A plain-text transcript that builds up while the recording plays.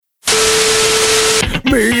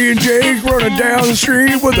Me and Jake running down the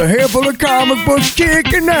street with a handful of comic books,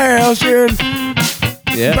 kicking ass and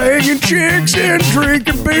banging chicks and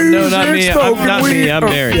drinking booze No, not and me. smoking Not weed. me. I'm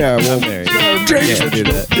married. Yeah, I'm well, married. Jake's Can't do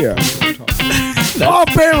that. Yeah. Off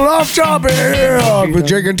panel, off topic with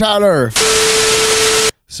Jake and Tyler.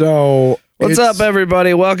 So, What's up,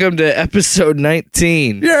 everybody? Welcome to episode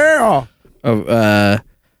 19 Yeah. of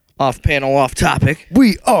Off Panel, Off Topic.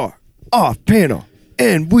 We are off panel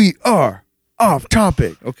and we are off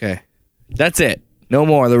topic. Okay. That's it. No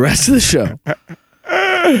more. The rest of the show.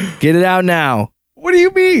 Get it out now. What do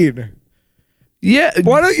you mean? Yeah.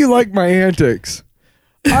 Why don't you like my antics?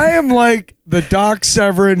 I am like the Doc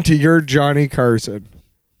Severn to your Johnny Carson.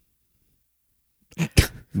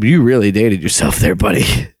 You really dated yourself there, buddy.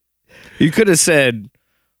 You could have said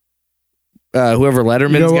whoever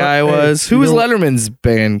Letterman's You know what? guy was. Hey, Who was you know what? Letterman's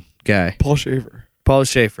band guy? Paul Schaefer. Paul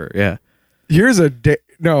Schaefer, yeah. Here's a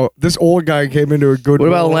no, this old guy came into a good What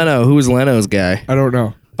about Leno? Who was Leno's guy? I don't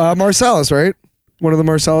know. Marcellus, right? One of the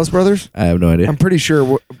Marcellus brothers? I have no idea. I'm pretty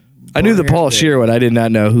sure. I knew the Paul Scheer one. I did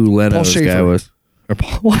not know who Leno's Paul guy Schaefer. was. Or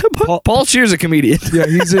Paul Scheer's a comedian. Yeah,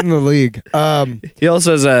 he's in the league. He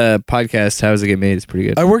also has a podcast, How Does It Get Made? It's pretty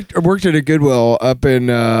good. I worked at a Goodwill up in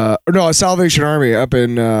a Salvation Army up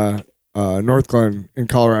in North Glen in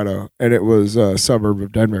Colorado, and it was a suburb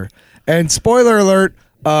of Denver. And spoiler alert,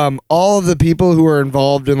 all of the people who are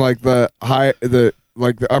involved in like the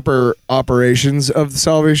upper operations of the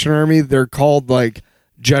Salvation Army, they're called like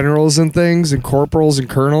generals and things, and corporals and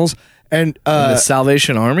colonels. And the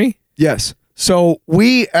Salvation Army? yes. So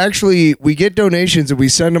we get donations and we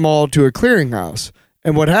send them all to a clearinghouse.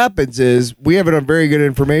 And what happens is we have it on very good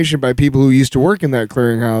information by people who used to work in that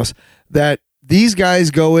clearinghouse that these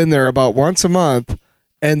guys go in there about once a month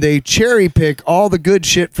and they cherry pick all the good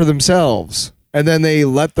shit for themselves. And then they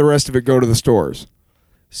let the rest of it go to the stores.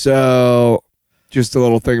 So just a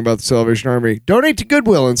little thing about the Salvation Army. Donate to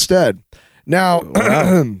Goodwill instead. Now,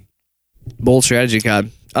 Bold strategy,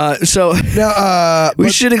 God. So now we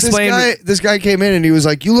but should explain. This guy came in and he was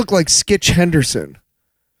like, "You look like Skitch Henderson,"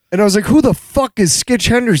 and I was like, "Who the fuck is Skitch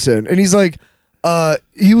Henderson?" And he's like,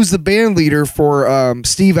 "He was the band leader for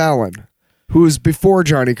Steve Allen, who was before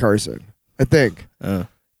Johnny Carson, I think." And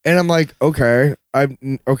I'm like, "Okay,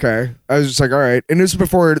 okay." I was just like, "All right," and this was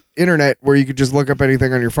before internet where you could just look up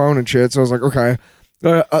anything on your phone and shit. So I was like, "Okay."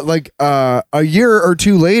 A year or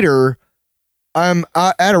two later, I'm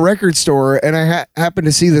at a record store and I happen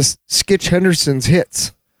to see this Skitch Henderson's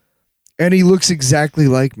hits, and he looks exactly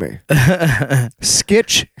like me.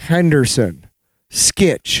 Skitch Henderson,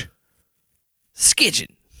 Skitch,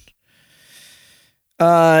 Skitchin'.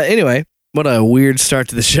 Anyway, what a weird start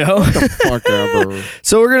to the show. fuck ever.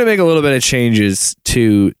 So we're gonna make a little bit of changes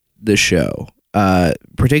to the show,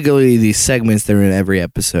 particularly the segments that are in every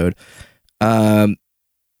episode.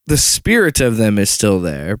 The spirit of them is still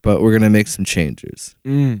there, but we're going to make some changes.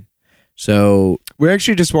 So We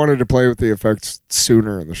actually just wanted to play with the effects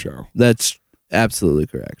sooner in the show. that's absolutely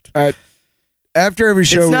correct. After every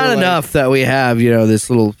show, It's not enough that we have, this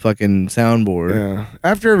little fucking soundboard. Yeah.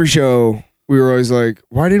 After every show, we were always like,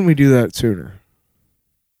 "Why didn't we do that sooner?"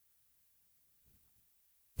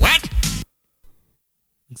 What?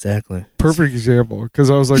 Exactly. Perfect example, because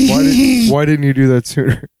I was like, "Why didn't you do that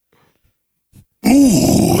sooner?"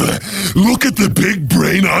 Ooh, look at the big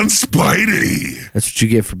brain on Spidey. That's what you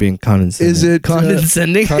get for being condescending. Is it,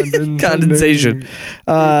 condescending? Condensation.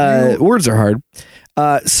 Words are hard.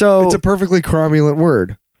 So It's a perfectly cromulent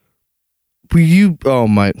word. oh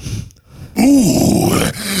my. Ooh,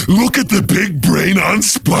 look at the big brain on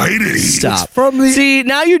Spidey. Stop. It's from the- See,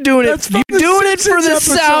 now you're doing it. That's from You're the doing it for the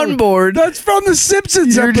Simpsons episode. soundboard. That's from the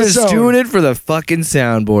Simpsons You're episode. just doing it for the fucking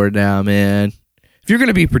soundboard now, man. If you're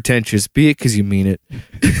gonna be pretentious, be it because you mean it.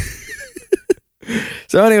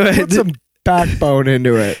 So anyway, Put some backbone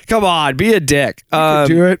into it. come on, be a dick.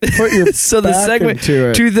 Do it. Put your So the back segment, into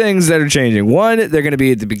it. two things that are changing. One, they're going to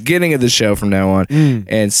be at the beginning of the show from now on,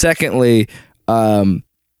 and secondly,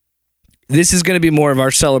 this is going to be more of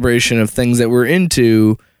our celebration of things that we're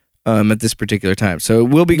into at this particular time. So it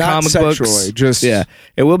will be Not comic sexually, books. just Yeah,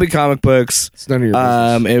 it will be comic books. It's none of your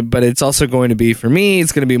business. But it's also going to be, for me,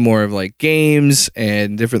 it's going to be more of like games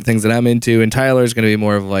and different things that I'm into, and Tyler's going to be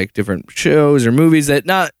more of like different shows or movies that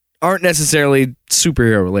aren't necessarily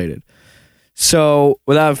superhero related. So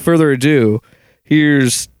without further ado,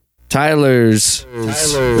 here's Tyler's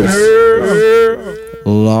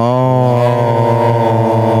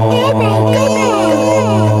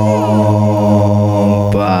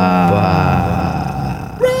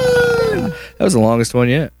long. That was the longest one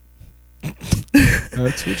yet.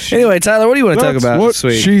 That's what she, Anyway, Tyler, what do you want to talk that's about what this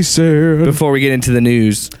week she said. before we get into the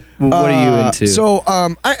news? What are you into? So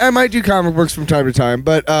I might do comic books from time to time,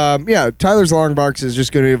 but yeah, Tyler's Long Box is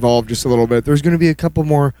just going to evolve just a little bit. There's going to be a couple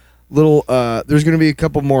more there's going to be a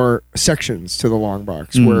couple more sections to the Long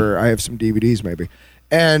Box where I have some DVDs maybe,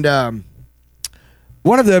 and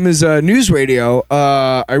one of them is News Radio.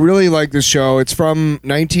 I really like this show. It's from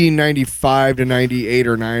 1995 to 98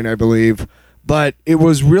 or 9, I believe, but it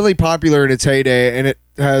was really popular in its heyday, and it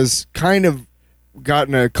has kind of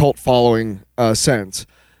gotten a cult following since.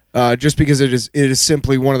 Just because it is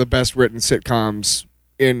simply one of the best written sitcoms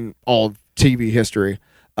in all of TV history,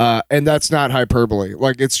 and that's not hyperbole.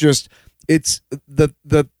 Like it's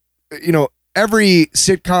the every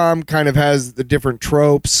sitcom kind of has the different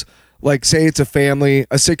tropes. Like say it's a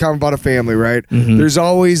sitcom about a family, right? Mm-hmm. There's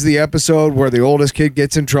always the episode where the oldest kid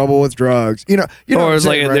gets in trouble with drugs. Or it's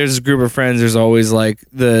like right? There's a group of friends. There's always like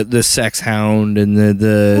the sex hound and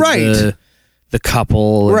the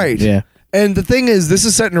couple, right? Yeah. And the thing is, this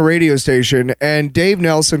is set in a radio station, and Dave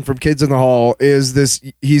Nelson from Kids in the Hall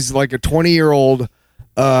he's like a 20-year-old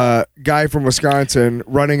guy from Wisconsin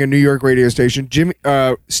running a New York radio station.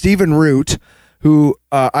 Stephen Root, who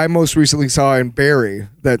I most recently saw in Barry,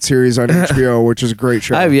 that series on HBO, which is a great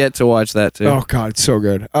show. I have yet to watch that too. Oh God, it's so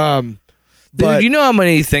good. Dude, you know how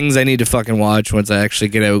many things I need to fucking watch once I actually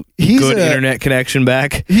get a good internet connection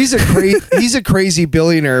back? He's a crazy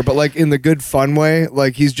billionaire, but like in the good fun way.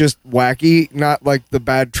 Like he's just wacky, not like the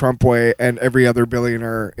bad Trump way and every other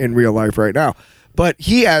billionaire in real life right now. But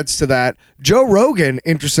he adds to that. Joe Rogan,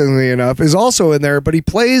 interestingly enough, is also in there, but he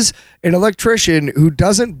plays an electrician who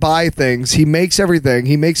doesn't buy things. He makes everything.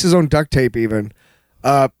 He makes his own duct tape even.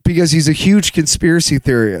 Because he's a huge conspiracy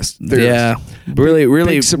theorist. Yeah,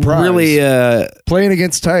 really surprise. Really playing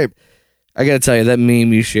against type. I gotta tell you, that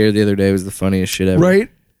meme you shared the other day was the funniest shit ever. Right?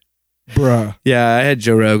 Bruh. Yeah, I had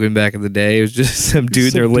Joe Rogan back in the day. It was just some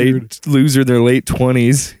dude in their late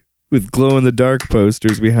 20s with glow in the dark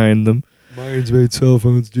posters behind them. Mine's made cell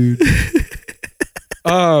phones, dude.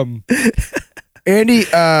 Andy,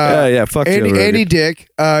 fuck Andy Dick.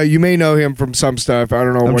 You may know him from some stuff. I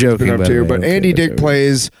don't know what he's been up to, but Andy Dick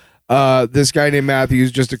plays this guy named Matthew,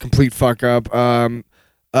 who's just a complete fuck up.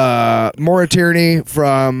 Maura Tierney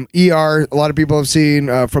from ER. A lot of people have seen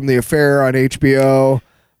from The Affair on HBO.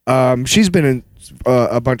 She's been in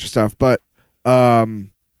a bunch of stuff, but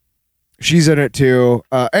she's in it too.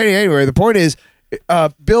 Anyway, the point is,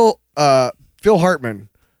 Phil Hartman.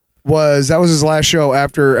 That was his last show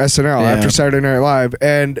after SNL, after Saturday Night Live,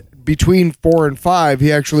 and between 4 and 5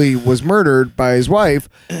 he actually was murdered by his wife,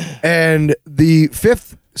 and the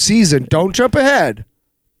 5th season, don't jump ahead,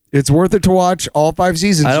 it's worth it to watch all 5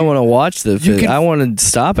 seasons. I don't want to watch the 5th. I want to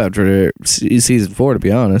stop after season 4, to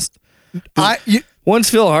be honest.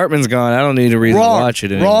 Once Phil Hartman's gone, I don't need a reason to watch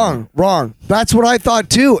it anymore. Wrong. That's what I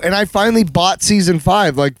thought too, and I finally bought season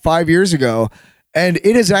 5 like 5 years ago. And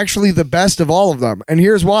it is actually the best of all of them. And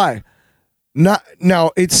here's why.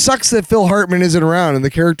 Now, it sucks that Phil Hartman isn't around and the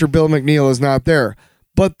character Bill McNeil is not there.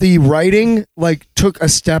 But the writing took a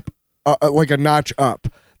step, like a notch up.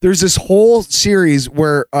 There's this whole series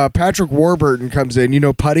where Patrick Warburton comes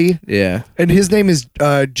in, Putty? Yeah. And his name is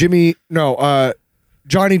Johnny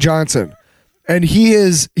Johnson. And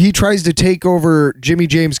he tries to take over Jimmy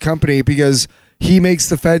James' company because he makes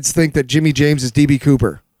the feds think that Jimmy James is DB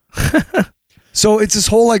Cooper. So it's this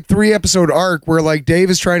whole 3-episode arc where Dave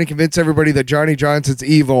is trying to convince everybody that Johnny Johnson's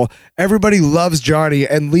evil. Everybody loves Johnny,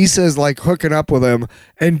 and Lisa is hooking up with him,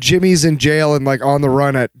 and Jimmy's in jail and on the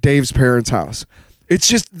run at Dave's parents' house. It's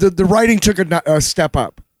just the writing took a step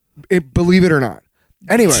up, believe it or not.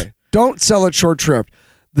 Anyway, don't sell it short shrift.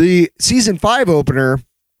 The season 5 opener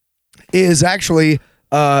is actually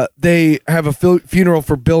they have a funeral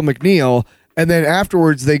for Bill McNeil, and then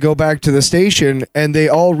afterwards they go back to the station and they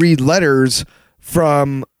all read letters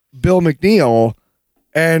from Bill McNeil,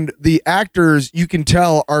 and the actors, you can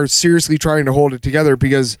tell, are seriously trying to hold it together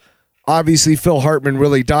because obviously Phil Hartman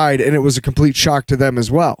really died and it was a complete shock to them as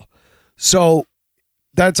well. So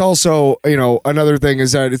that's also, another thing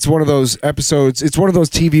is that it's one of those episodes, it's one of those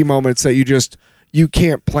TV moments that you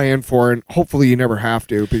can't plan for, and hopefully you never have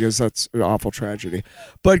to because that's an awful tragedy.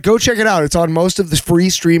 But go check it out. It's on most of the free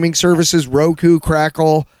streaming services, Roku,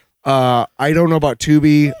 Crackle. I don't know about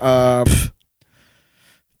Tubi.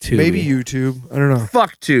 Tubi. Maybe YouTube. I don't know.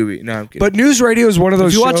 Fuck Tubi. No, I'm kidding. But News Radio is one of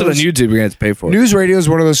those shows. If you watch it on YouTube, you're going to have to pay for it. News Radio is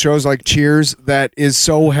one of those shows like Cheers that is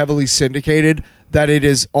so heavily syndicated that it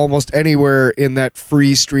is almost anywhere in that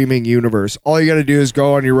free streaming universe. All you got to do is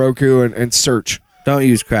go on your Roku and search. Don't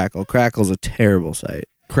use Crackle. Crackle's a terrible site.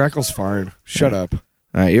 Crackle's fine. Shut up. All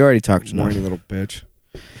right, you already talked enough. Whiny little bitch.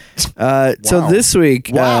 So this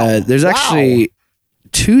week, there's actually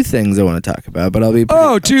two things I want to talk about, but I'll be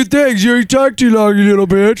pretty, two things. You talk too long, you little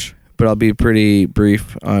bitch. but I'll be pretty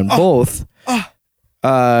brief on both.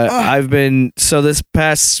 So this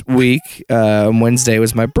past week, on Wednesday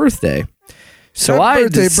was my birthday. So Happy I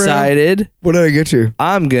birthday, decided What did I get you?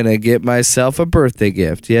 I'm going to get myself a birthday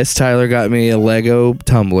gift. Yes, Tyler got me a Lego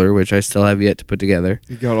tumbler, which I still have yet to put together.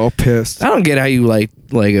 You got all pissed. I don't get how you like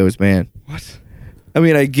Legos, man. What? I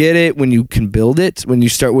mean, I get it when you can build it, when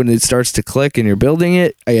it starts to click and you're building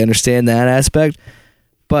it. I understand that aspect.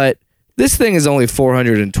 But this thing is only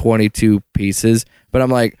 422 pieces. But I'm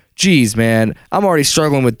like, geez, man, I'm already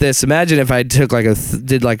struggling with this. Imagine if I took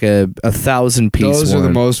did a 1,000 piece Those one. are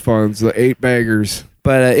the most fun. The 8 baggers.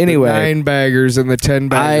 But anyway, the 9 baggers and the 10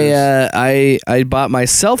 baggers. I bought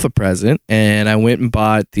myself a present, and I went and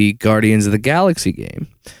bought the Guardians of the Galaxy game.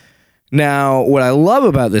 Now, what I love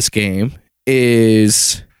about this game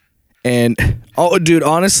is, dude,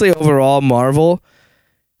 honestly, overall, Marvel.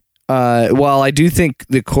 While I do think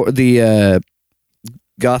the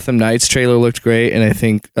Gotham Knights trailer looked great, and I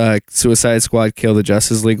think Suicide Squad Kill the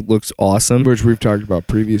Justice League looks awesome, which we've talked about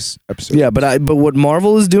previous episodes. Yeah, but what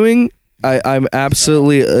Marvel is doing, I'm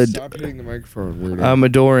absolutely Stop hitting the microphone, weirdo. I'm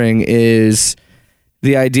adoring is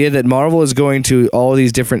the idea that Marvel is going to all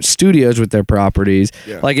these different studios with their properties.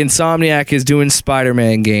 Yeah. Like Insomniac is doing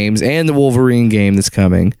Spider-Man games and the Wolverine game that's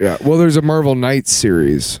coming. Yeah, well, there's a Marvel Knights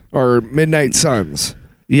series or Midnight Suns.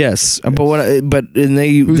 Yes, but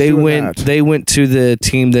they went to the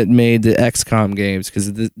team that made the XCOM games,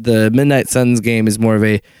 because the Midnight Suns game is more of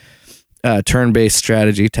a turn-based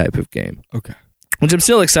strategy type of game. Okay. Which I'm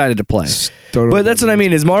still excited to play. But that's what I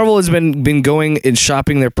mean is Marvel has been going and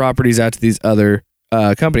shopping their properties out to these other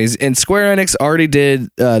companies, and Square Enix already did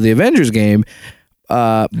the Avengers game.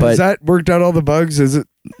 But has that worked out all the bugs? Is it?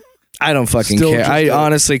 I don't fucking care. I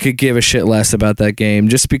honestly could give a shit less about that game,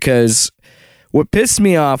 just because what pissed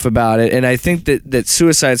me off about it, and I think that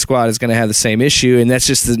Suicide Squad is going to have the same issue, and that's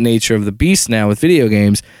just the nature of the beast now with video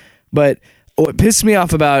games. But what pissed me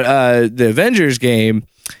off about the Avengers game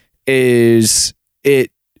is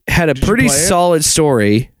it had a pretty solid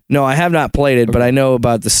story. No, I have not played it, but I know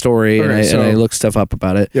about the story, and I looked stuff up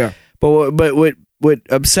about it. Yeah. But what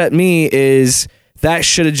upset me is that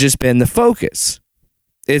should have just been the focus.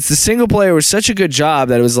 It's the single player was such a good job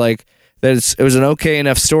that it was like it was an okay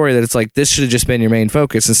enough story that it's like this should have just been your main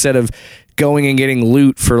focus, instead of going and getting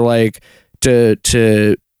loot for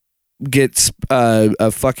to get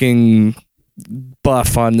a fucking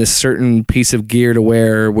buff on this certain piece of gear to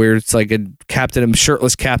wear, where it's like a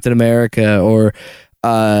shirtless Captain America, or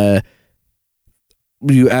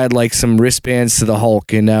you add like some wristbands to the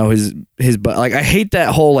Hulk, and now his butt. Like, I hate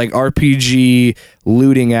that whole like RPG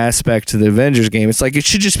looting aspect to the Avengers game. It's like it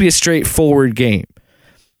should just be a straightforward game.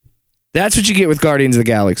 That's what you get with Guardians of the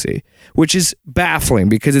Galaxy, which is baffling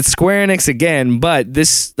because it's Square Enix again, but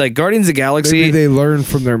this, like, Guardians of the Galaxy, maybe they learn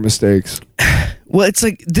from their mistakes. Well, it's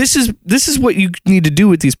like this is what you need to do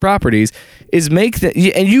with these properties, is make that,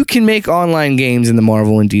 and you can make online games in the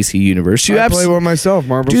Marvel and DC universe. I play one myself,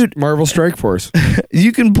 Marvel Strike Force.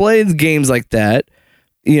 You can play the games like that.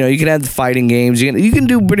 You know, you can have the fighting games. You can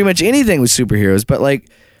do pretty much anything with superheroes. But like,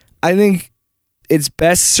 I think it's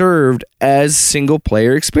best served as single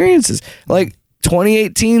player experiences, like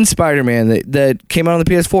 2018 Spider-Man that came out on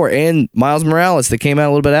the PS4, and Miles Morales that came out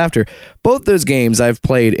a little bit after. Both those games I've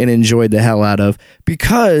played and enjoyed the hell out of,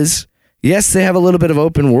 because yes, they have a little bit of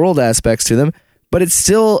open world aspects to them, but it's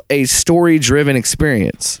still a story driven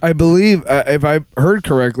experience. I believe, if I heard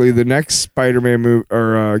correctly, the next Spider-Man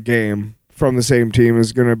game from the same team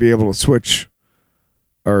is going to be able to switch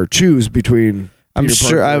or choose between. I'm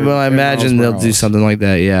sure. I imagine they'll do something like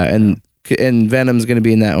that. Yeah, and Venom's going to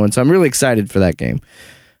be in that one, so I'm really excited for that game.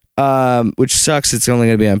 Which sucks. It's only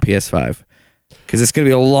going to be on PS5, because it's going to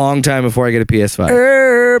be a long time before I get a PS5.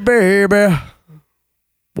 Hey, baby.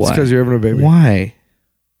 Why? It's because you're having a baby.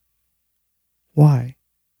 Why?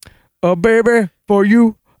 A baby for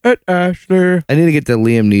you at Ashley. I need to get the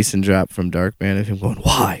Liam Neeson drop from Darkman of him going,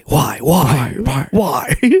 why?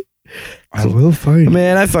 I will find it.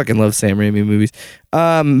 Man, I fucking love Sam Raimi movies.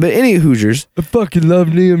 But any Hoosiers. I fucking love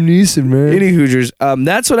Liam Neeson, man. Any Hoosiers.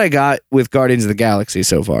 That's what I got with Guardians of the Galaxy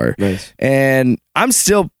so far. Nice. And I'm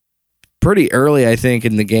still pretty early, I think,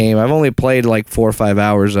 in the game. I've only played like 4 or 5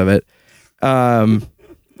 hours of it.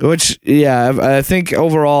 Which, yeah, I think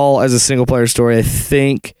overall as a single player story, I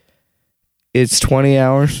think it's 20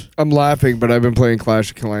 hours. I'm laughing, but I've been playing Clash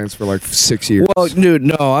of Clans for like 6 years. Well, dude,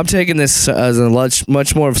 no, I'm taking this as a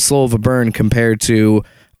much more of slow of a burn compared to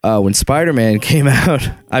when Spider-Man came out.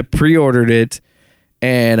 I pre-ordered it,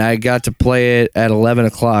 and I got to play it at 11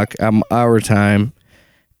 o'clock our time,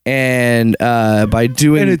 And by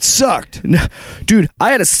doing And it sucked. dude,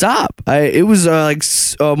 I had to stop. It was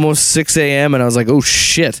almost 6 a.m. and I was like, oh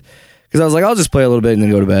shit, because I was like, I'll just play a little bit and then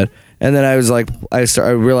go to bed. And then I was like, I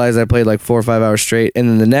realized I played like 4 or 5 hours straight, and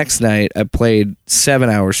then the next night I played 7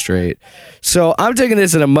 hours straight. So I'm taking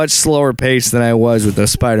this at a much slower pace than I was with those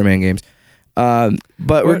Spider-Man games.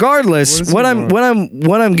 But regardless, what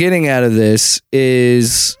I'm getting out of this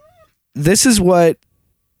is what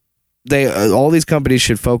all these companies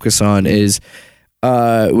should focus on is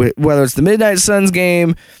whether it's the Midnight Suns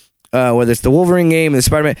game, whether it's the Wolverine game, the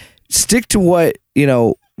Spider-Man, stick to what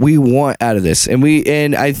we want out of this.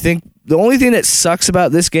 And I think the only thing that sucks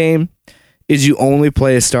about this game is you only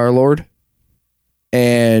play as Star-Lord,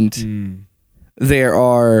 and there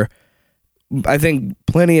are, I think,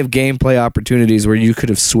 plenty of gameplay opportunities where you could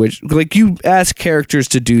have switched. Like, you ask characters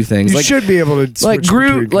to do things. You should be able to switch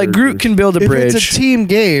Groot can build a bridge. If it's a team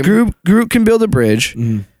game, Groot can build a bridge.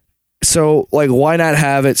 So, like, why not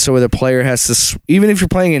have it so the player has to, even if you're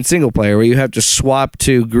playing in single player, where you have to swap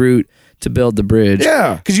to Groot to build the bridge?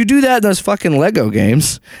 Yeah, because you do that in those fucking Lego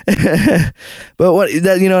games. But you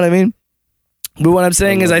know what I mean? But what I'm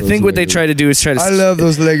saying is, I think what they try to do is try to. I love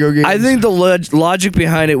those Lego games. I think the logic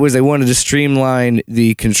behind it was they wanted to streamline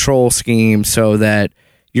the control scheme so that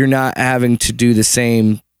you're not having to do the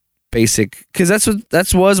same basic. Because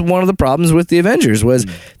that was one of the problems with the Avengers was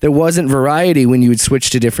there wasn't variety when you would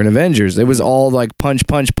switch to different Avengers. It was all like punch,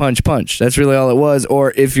 punch, punch, punch. That's really all it was.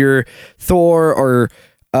 Or if you're Thor or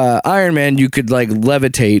Iron Man, you could like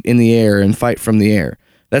levitate in the air and fight from the air.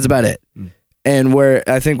 That's about it. And where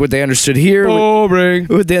I think what they understood here,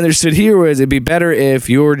 what they understood here was it'd be better if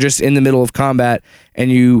you're just in the middle of combat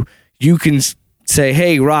and you can say,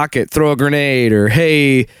 "Hey, Rocket, throw a grenade," or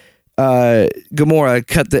 "Hey,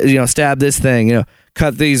 Gamora, stab this thing,"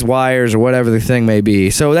 cut these wires or whatever the thing may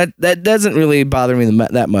be. So that doesn't really bother me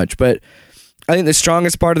that much. But I think the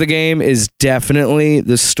strongest part of the game is definitely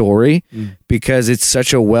the story because it's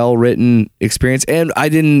such a well-written experience. And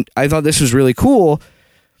I thought this was really cool.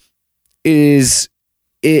 Is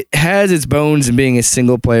it has its bones in being a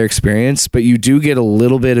single player experience, but you do get a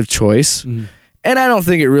little bit of choice. And I don't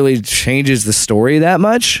think it really changes the story that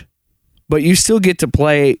much, but you still get to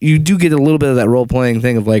play. You do get a little bit of that role playing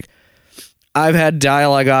thing of like, I've had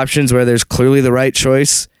dialogue options where there's clearly the right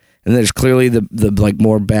choice and there's clearly the like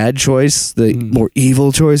more bad choice, the more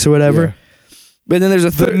evil choice or whatever. Yeah. But then there's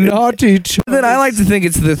a naughty choice. Then I like to think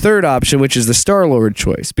it's the third option, which is the Star-Lord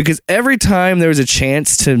choice, because every time there was a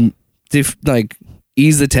chance to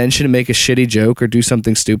ease the tension and make a shitty joke or do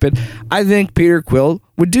something stupid, I think Peter Quill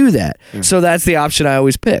would do that. So that's the option I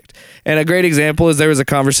always picked. And a great example is there was a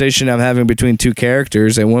conversation I'm having between two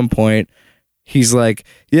characters. At one point, he's like,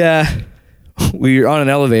 "Yeah, we're on an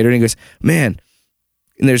elevator," and he goes, "Man,"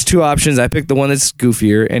 and there's two options. I picked the one that's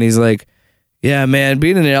goofier, and he's like, "Yeah, man,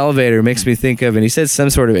 being in an elevator makes me think of," and he said some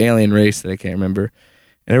sort of alien race that I can't remember.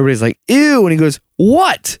 And everybody's like, "Ew," and he goes,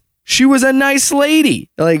 "What? She was a nice lady."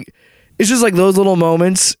 Like, it's just like those little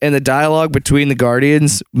moments and the dialogue between the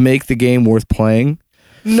Guardians make the game worth playing.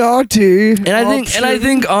 Naughty. And I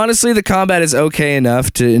think honestly the combat is okay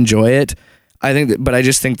enough to enjoy it. But I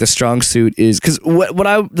just think the strong suit is because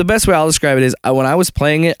the best way I'll describe it is when I was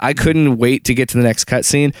playing it, I couldn't wait to get to the next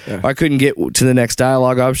cutscene. Or I couldn't get to the next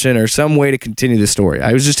dialogue option or some way to continue the story.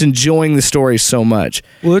 I was just enjoying the story so much.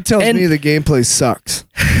 Well, it tells me the gameplay sucks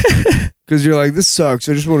because you're like, this sucks.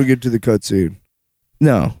 I just want to get to the cutscene.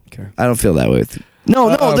 No, okay. I don't feel that way with you. No,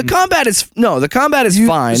 the combat is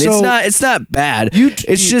fine. It's not bad.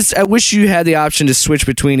 It's just I wish you had the option to switch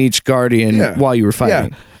between each Guardian while you were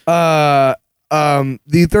fighting. Yeah.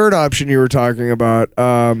 The third option you were talking about,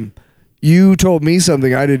 you told me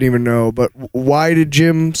something I didn't even know, but why did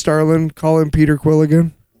Jim Starlin call him Peter Quill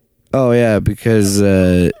again? Oh yeah, because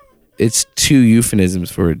it's two euphemisms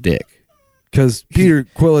for a dick. Because Peter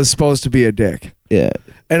Quill is supposed to be a dick. Yeah.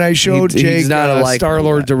 And I showed Jake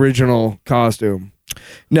Star-Lord's original costume.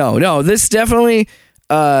 No, this definitely...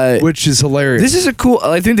 which is hilarious. This is a cool...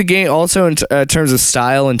 I think the game also, in terms of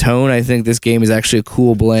style and tone, I think this game is actually a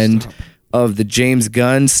cool blend of the James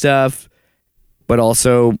Gunn stuff, but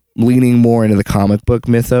also leaning more into the comic book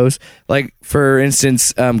mythos. Like, for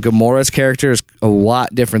instance, Gamora's character is a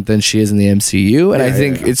lot different than she is in the MCU, and I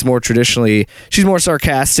think it's more traditionally... She's more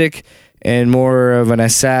sarcastic and more of an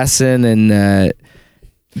assassin, and...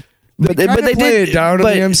 But they play it down in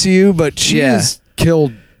the MCU, but she has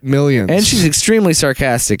killed millions. And she's extremely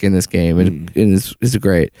sarcastic in this game, and it's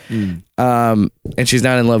great. And she's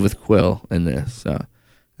not in love with Quill in this, so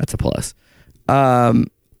that's a plus. That's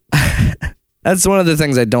one of the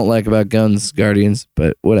things I don't like about Gunn's Guardians,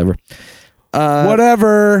 but whatever.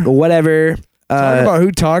 Whatever. Talk about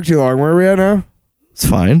who talked too long. Where are we at now? It's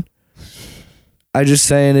fine. I just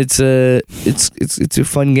saying it's a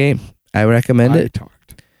fun game. I recommend it.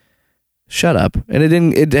 Talked. Shut up. And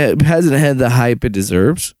it hasn't had the hype it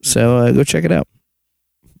deserves. So go check it out.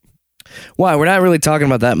 Why? We're not really talking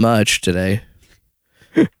about that much today.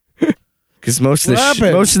 Because most of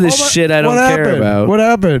this shit I don't care about. What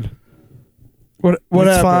happened? What it's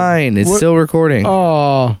happened? Fine. It's still recording.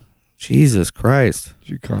 Oh, Jesus Christ.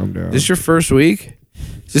 you calm down. Is this your first week?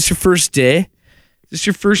 Is this your first day? Is this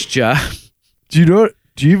your first job? Do you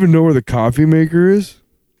even know where the coffee maker is?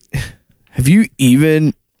 Have you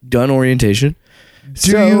even done orientation?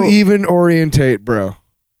 Do you even orientate, bro?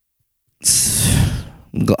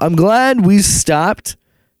 I'm glad we stopped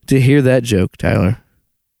to hear that joke, Tyler.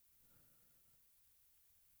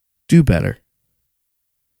 Do better.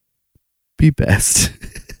 Be best.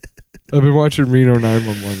 I've been watching Reno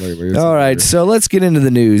 911 lately. All right, so let's get into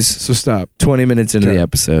the news. So stop. 20 minutes into the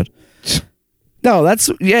episode. No, that's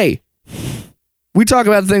yay. We talk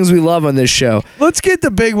about things we love on this show. Let's get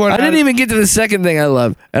the big one. I didn't even get to the second thing I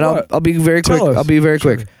love, and I'll be very quick. Tell us. I'll be very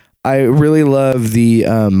quick. I really love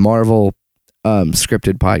the Marvel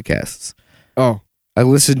scripted podcasts. Oh, I've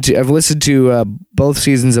listened to both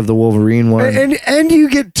seasons of the Wolverine one, and you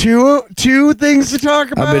get two things to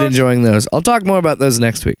talk about. I've been enjoying those. I'll talk more about those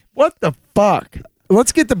next week. What the fuck?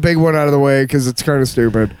 Let's get the big one out of the way because it's kind of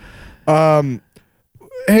stupid.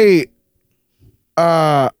 Hey,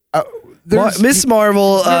 Miss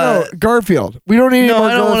Marvel. No, Garfield. We don't need. No, more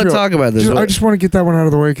I don't want to Garfield. talk about this. I just want to get that one out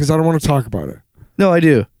of the way because I don't want to talk about it. No, I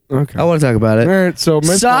do. Okay. I want to talk about it. All right. So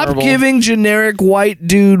Stop Marvel. giving generic white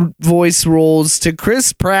dude voice roles to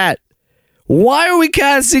Chris Pratt. Why are we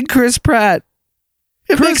casting Chris Pratt?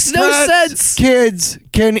 It makes no sense. Kids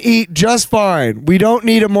can eat just fine. We don't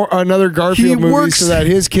need another Garfield movie so that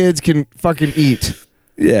his kids can fucking eat.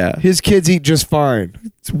 Yeah. His kids eat just fine.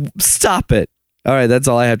 Stop it. All right, that's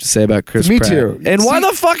all I have to say about Chris Me Pratt. too. And why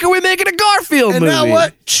the fuck are we making a Garfield movie? Now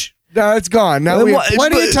what? No, it's gone. Now we have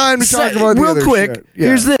plenty of time to talk about the real other quick. shit. Yeah.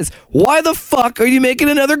 Here's this. Why the fuck are you making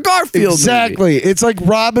another Garfield Exactly. movie? It's like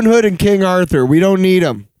Robin Hood and King Arthur. We don't need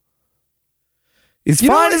them. It's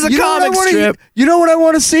fine as a comic strip. You know what I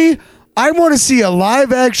want to see? I want to see a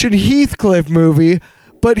live-action Heathcliff movie,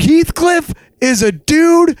 but Heathcliff is a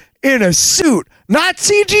dude in a suit, not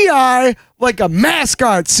CGI, like a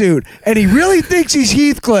mascot suit, and he really thinks he's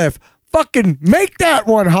Heathcliff. Fucking make that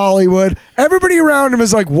one, Hollywood. Everybody around him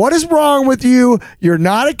is like, what is wrong with you? You're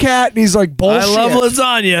not a cat. And he's like, bullshit. I love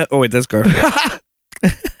lasagna. Oh, wait, that's Garfield.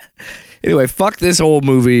 Anyway, fuck this whole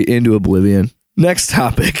movie into oblivion. Next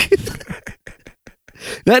topic.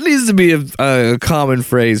 That needs to be a common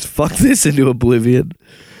phrase. Fuck this into oblivion.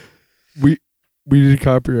 We need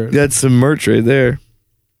copyright. That's some merch right there.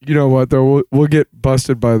 You know what though? We'll get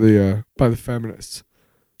busted by the feminists.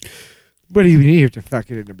 But even you have to fuck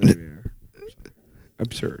it into oblivion. I'm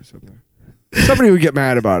sure somebody would get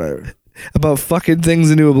mad about it. About fucking things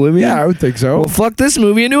into oblivion? Yeah, I would think so. Well, fuck this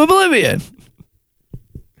movie into oblivion.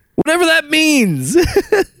 Whatever that means.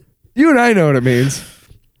 You and I know what it means.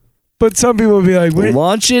 But some people would be like, wait.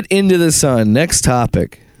 Launch it into the sun. Next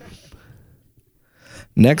topic.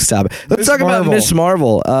 Let's talk about Miss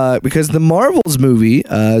Marvel, because the Marvels movie,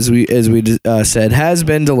 as we said, has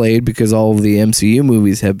been delayed because all of the MCU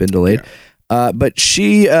movies have been delayed. Yeah. But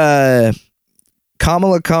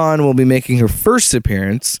Kamala Khan will be making her first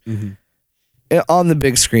appearance on the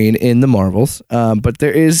big screen in the Marvels. But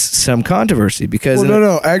there is some controversy because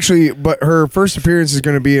actually, but her first appearance is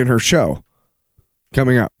going to be in her show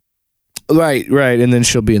coming up. Right, and then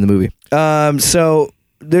she'll be in the movie. So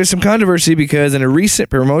there's some controversy because in a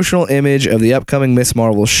recent promotional image of the upcoming Miss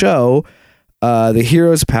Marvel show, the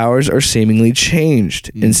hero's powers are seemingly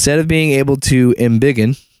changed. Instead of being able to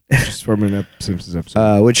embiggen, just from an Simpsons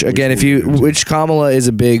episode, which again, which Kamala is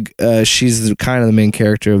a big, she's kind of the main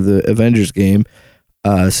character of the Avengers game.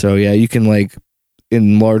 So yeah, you can like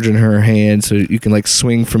enlarge in her hand, so you can like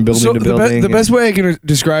swing from building to building. The best way I can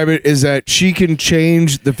describe it is that she can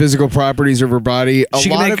change the physical properties of her body. A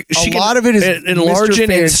lot of it is enlarge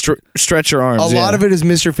and stretch her arms. A lot of it is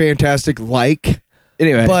Mr. Fantastic like.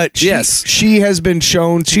 Anyway, but she has been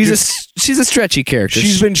shown to she's a stretchy character.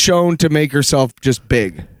 She's been shown to make herself just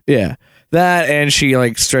big. Yeah, that, and she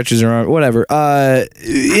like stretches her arm. Whatever.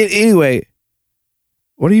 Anyway,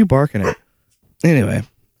 what are you barking at? Anyway.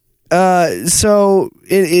 So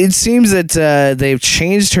it seems that they've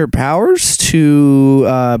changed her powers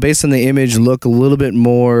to, based on the image, look a little bit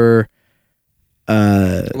more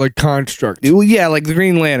like construct. Yeah, like the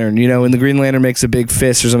Green Lantern. You know, when the Green Lantern makes a big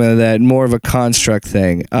fist or something like that, more of a construct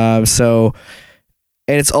thing. And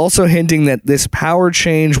and it's also hinting that this power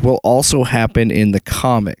change will also happen in the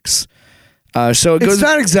comics. So it goes. It's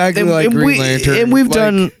not exactly like Green Lantern. And we've Like,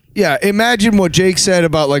 done. Yeah, imagine what Jake said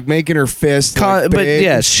about like making her fist. Like, But big,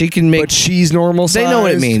 yes, she can make. but she's normal size. They know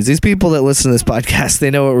what it means. These people that listen to this podcast,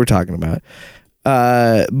 they know what we're talking about.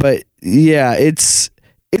 But yeah, it's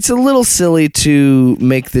a little silly to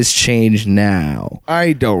make this change now.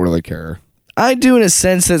 I don't really care. I do, in a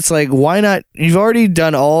sense that's like, why not? You've already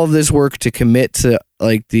done all of this work to commit to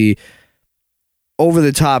like the over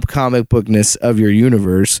the top comic bookness of your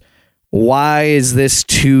universe. Why is this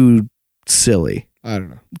too silly? I don't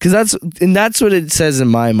know. Because that's what it says in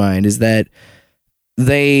my mind, is that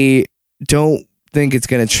they don't think it's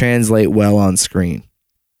going to translate well on screen.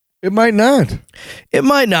 It might not. It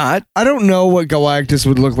might not. I don't know what Galactus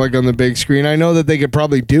would look like on the big screen. I know that they could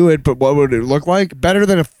probably do it, but what would it look like? Better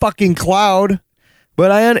than a fucking cloud.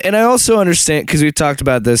 But I also understand, because we talked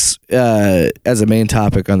about this as a main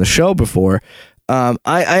topic on the show before.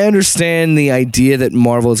 I understand the idea that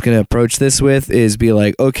Marvel is going to approach this with is be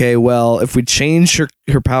like, okay, well, if we change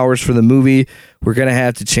her powers for the movie, we're going to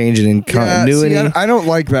have to change it in continuity. See, I don't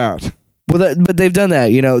like that. Well, but they've done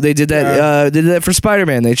that. You know, they did that. They did that for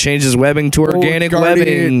Spider-Man. They changed his webbing to organic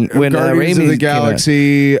webbing when Guardians Raimi of the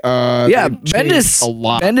Galaxy. Yeah, they changed Bendis. a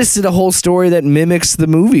lot. Bendis did a whole story that mimics the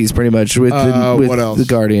movies pretty much with what else? the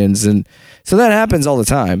Guardians, and so that happens all the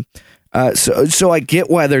time. So I get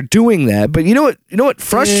why they're doing that, but you know what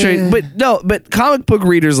frustrates. But comic book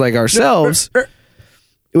readers like ourselves,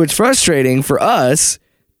 what's frustrating for us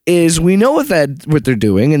is we know what they're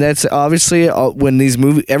doing, and that's obviously when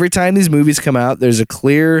every time these movies come out, there's a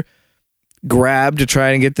clear grab to try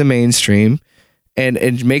and get the mainstream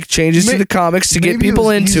and make changes to the comics to get people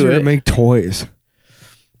into it. To make toys,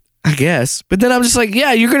 I guess, but then I'm just like,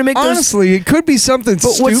 yeah, you're gonna make honestly, it could be something.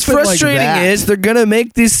 But what's frustrating like that. is they're gonna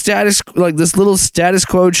make this little status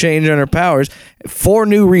quo change on her powers for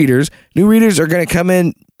new readers. New readers are gonna come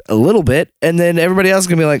in a little bit, and then everybody else is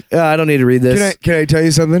gonna be like, oh, I don't need to read this. Can I tell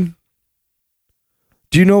you something?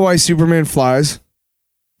 Do you know why Superman flies?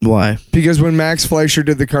 Why? Because when Max Fleischer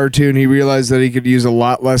did the cartoon, he realized that he could use a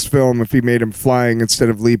lot less film if he made him flying instead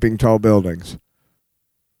of leaping tall buildings.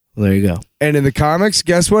 Well, there you go. And in the comics,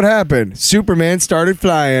 guess what happened? Superman started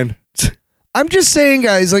flying. I'm just saying,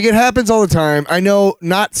 guys, like it happens all the time. I know,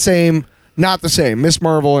 not the same. Miss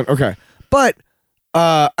Marvel and okay, but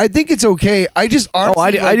I think it's okay. I just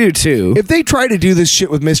honestly, I do too. If they try to do this shit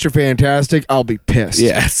with Mr. Fantastic, I'll be pissed.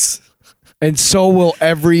 Yes. And so will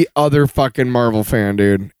every other fucking Marvel fan,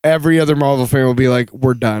 dude. Every other Marvel fan will be like,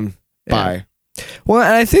 "We're done. Bye." Well,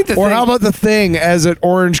 and I think how about the Thing as an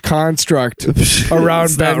orange construct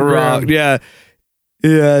around Ben Grimm? Yeah,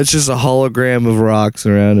 it's just a hologram of rocks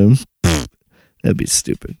around him. That'd be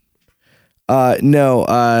stupid. No,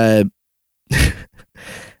 I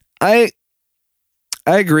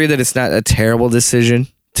agree that it's not a terrible decision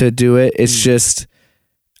to do it. It's just,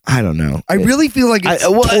 I don't know. I really feel like it's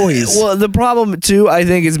toys. Well, the problem too, I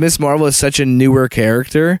think, is Miss Marvel is such a newer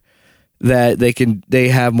character that they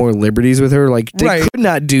have more liberties with her. Like they could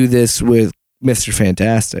not do this with Mr.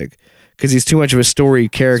 Fantastic because he's too much of a story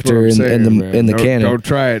character in the canon. Don't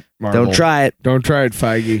try it, Marvel. Don't try it. Don't try it,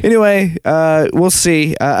 Feige. Anyway, we'll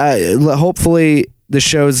see. Hopefully the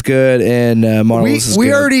show's good and Marvel's is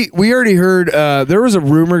good. We already heard there was a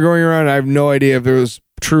rumor going around. I have no idea if it was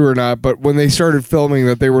true or not, but when they started filming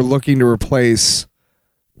that they were looking to replace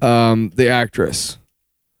the actress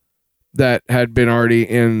that had been already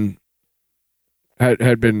in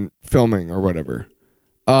had been filming or whatever.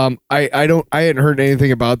 I hadn't heard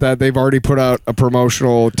anything about that. They've already put out a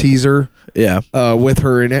promotional teaser with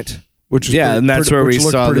her in it, which is and that's where we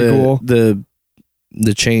saw the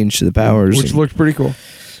change to the powers, which looked pretty cool.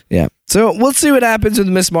 Yeah. So we'll see what happens with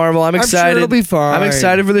Miss Marvel. I'm excited. I'm sure it'll be fun. I'm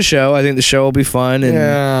excited for the show. I think the show will be fun.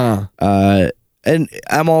 And, and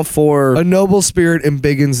I'm all for a noble spirit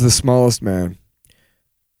embiggens the smallest man.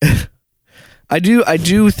 I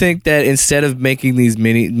do think that instead of making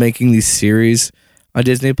these series on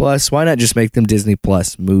Disney Plus, why not just make them Disney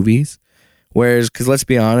Plus movies? Whereas, because let's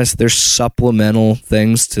be honest, they're supplemental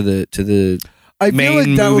things to the I feel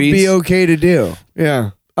like that would be okay to do.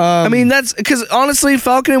 Yeah. I mean, that's because honestly,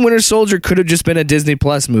 Falcon and Winter Soldier could have just been a Disney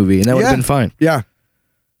Plus movie, and that would have been fine. Yeah.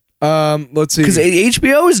 Let's see. Because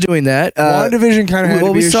HBO is doing that. WandaVision kind of had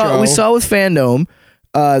to be a show. We saw with Fandom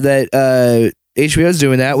that HBO is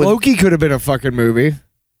doing that. Loki could have been a fucking movie.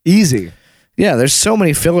 Easy. Yeah, there's so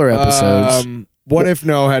many filler episodes. What If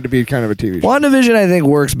No had to be kind of a TV show. WandaVision, I think,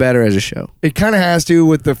 works better as a show. It kind of has to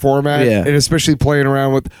with the format, and especially playing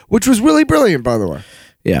around with, which was really brilliant, by the way.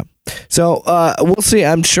 Yeah. So we'll see.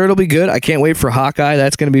 I'm sure it'll be good. I can't wait for Hawkeye.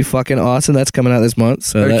 That's going to be fucking awesome. That's coming out this month.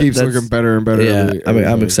 So That keeps that's- looking better and better. Yeah, every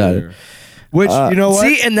I'm day. excited. Which, you know what?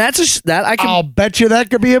 See, and that's that I can I'll bet you that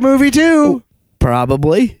could be a movie too.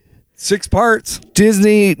 probably 6 parts.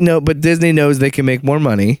 Disney. No, but Disney knows they can make more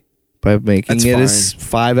money by making That's it a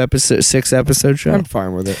fine. 6-episode show. I'm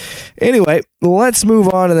fine with it. Anyway, let's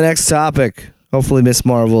move on to the next topic. Hopefully, Miss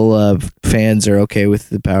Marvel fans are okay with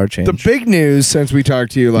the power change. The big news since we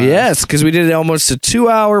talked to you last. Yes, because we did almost a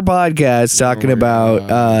 2-hour podcast talking my about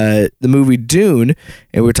the movie Dune,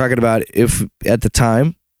 and we were talking about if at the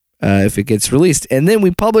time if it gets released, and then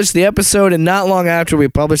we published the episode, and not long after we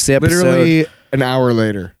published the episode, Literally an hour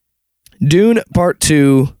later. Dune Part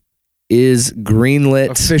 2 is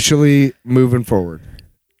greenlit. Officially moving forward.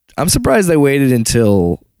 I'm surprised they waited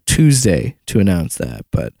until Tuesday to announce that,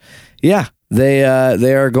 but yeah. They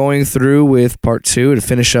are going through with Part 2 to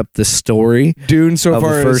finish up the story. Dune so Of the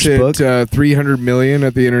far has first hit book? 300 million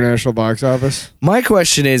at the international box office. My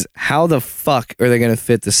question is, how the fuck are they going to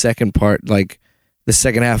fit the second part, like the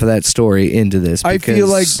second half of that story, into this? I feel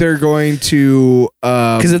like they're going to.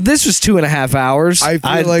 because if this was 2.5 hours, I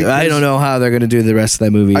feel like I don't know how they're going to do the rest of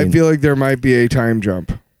that movie. I feel like there might be a time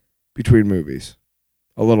jump between movies,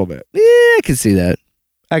 a little bit, yeah, I can see that.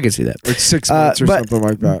 Like 6 months or but- something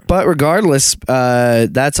like that. But regardless,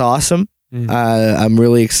 that's awesome. Mhm. I'm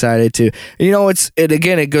really excited to. You know,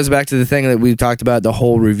 it goes back to the thing that we talked about, the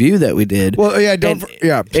whole review that we did. Well, yeah,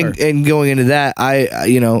 And, and going into that,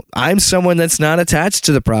 I'm someone that's not attached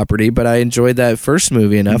to the property, but I enjoyed that first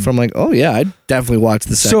movie enough. I'm like, oh yeah, I'd definitely watch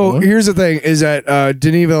the second So one. here's the thing: is that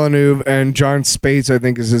Denis Villeneuve and John Spates, I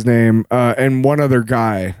think is his name, and one other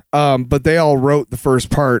guy. But they all wrote the first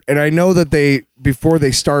part, and I know that before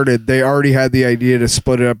they started, they already had the idea to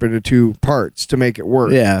split it up into 2 parts to make it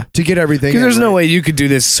work. Yeah, to get everything. because there's in, no right? way you could do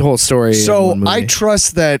this whole story. in So one movie. I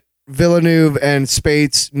trust that Villeneuve and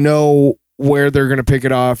Spates know where they're going to pick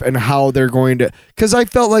it off and how they're going to. Because I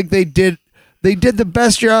felt like they did the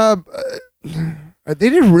best job. They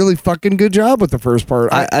did a really fucking good job with the first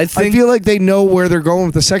part. I think- I feel like they know where they're going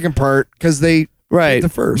with the second part because they right did the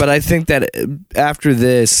first. But I think that after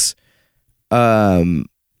this,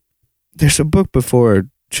 there's a book before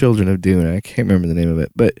Children of Dune. I can't remember the name of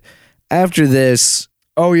it, but after this,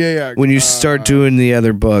 oh yeah. when you start doing the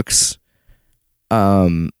other books,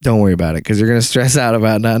 don't worry about it because you're gonna stress out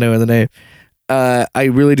about not knowing the name. I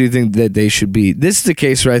really do think that they should be. This is the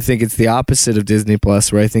case where I think it's the opposite of Disney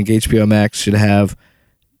Plus, where I think HBO Max should have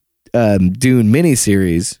Dune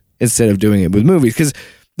miniseries instead of doing it with movies, because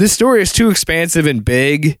this story is too expansive and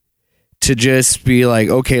big to be like,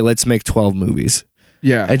 okay, let's make 12 movies.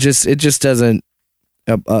 Yeah. It just doesn't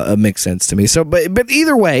make sense to me. So, but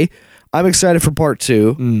either way, I'm excited for part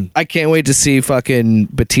 2. I can't wait to see fucking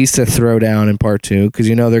Batista throw down in part 2 because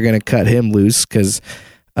they're gonna cut him loose because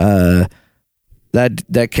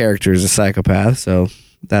that character is a psychopath. So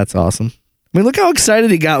that's awesome. I mean, look how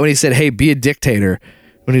excited he got when he said, "Hey, be a dictator."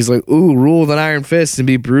 When he's like, "Ooh, rule with an iron fist and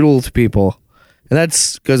be brutal to people," and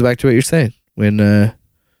that goes back to what you're saying when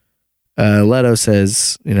Leto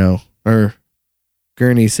says, or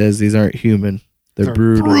Gurney says these aren't human. They're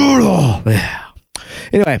brutal. Yeah.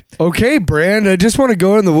 Anyway. Okay, Brand, I just want to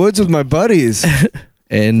go in the woods with my buddies.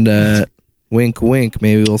 And wink, wink.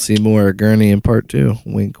 Maybe we'll see more Gurney in part 2.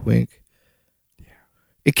 Wink, wink.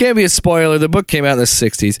 It can't be a spoiler. The book came out in the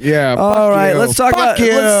 60s. Yeah. All right, let's talk Fuck about.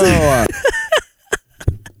 you.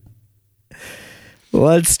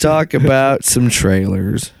 Let's talk about some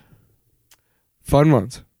trailers. Fun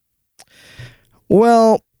ones.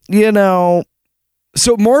 Well,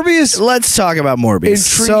 So Morbius let's talk about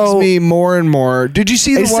Morbius. intrigues me more and more. Did you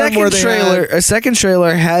see the one where they had- a second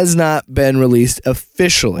trailer has not been released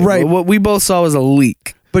officially. Right. What we both saw was a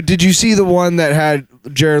leak. But did you see the one that had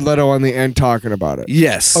Jared Leto on the end talking about it?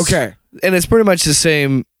 Yes. Okay. And it's pretty much the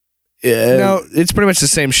same. Now, it's pretty much the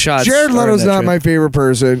same shots. Jared are in Leto's that not trailer. my favorite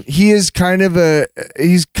person. He's kind of a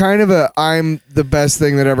I'm the best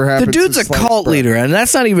thing that ever happened. The dude's a since sliced cult bread. leader, and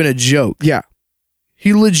that's not even a joke. Yeah.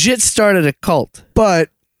 He legit started a cult. But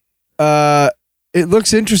it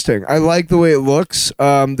looks interesting. I like the way it looks.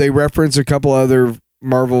 They reference a couple other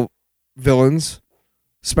Marvel villains,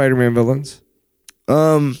 Spider-Man villains.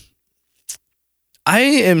 I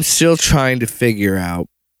am still trying to figure out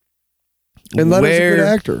And Leto's a good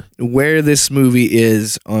actor. where this movie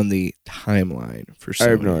is on the timeline for Sony. I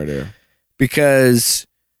have no idea. Because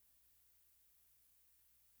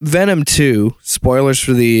Venom 2, spoilers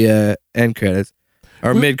for the end credits,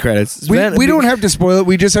 or mid credits. We don't have to spoil it.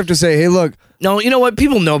 We just have to say, hey, look. No, you know what?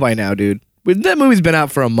 People know by now, dude. That movie's been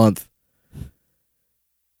out for a month.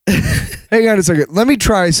 Hang on a second. Let me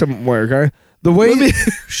try somewhere, okay? The way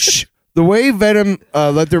the way Venom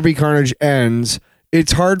Let There Be Carnage ends,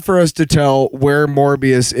 it's hard for us to tell where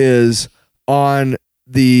Morbius is on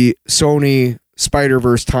the Sony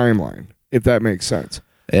Spider-Verse timeline, if that makes sense.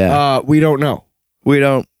 Yeah. We don't know. We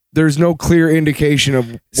don't. There's no clear indication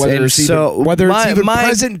of whether it's even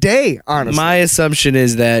present day, honestly. My assumption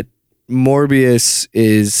is that Morbius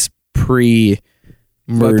is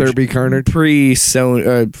Let There Be Carnage?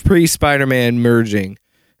 pre-Spider-Man merging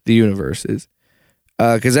the universes.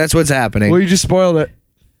 Because that's what's happening. Well, you just spoiled it.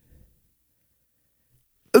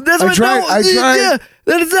 That's I tried. Yeah,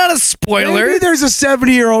 that is not a spoiler. Maybe there's a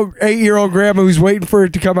 8-year-old grandma who's waiting for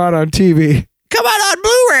it to come out on TV. Come out on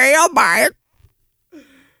Blu-ray, I'll buy it.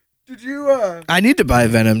 Did you? I need to buy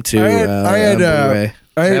Venom too. I had Blu-ray.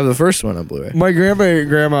 I have the first one on Blu-ray. My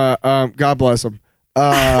grandma, God bless them,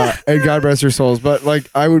 and God rest their souls. But like,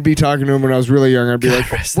 I would be talking to him when I was really young. I'd be like,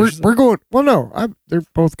 "We're going." Well, no, they're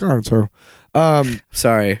both gone. So,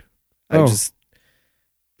 sorry. I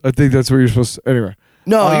think that's what you're supposed to. Anyway,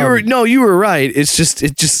 you were right. It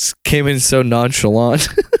just came in so nonchalant.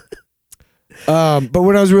 But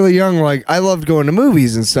when I was really young, like I loved going to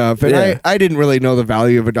movies and stuff, and Yeah. I didn't really know the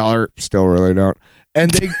value of $1. Still, really don't.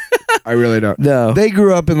 And I really don't. No. They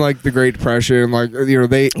grew up in like the Great Depression, like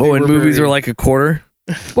they. And movies were like a quarter.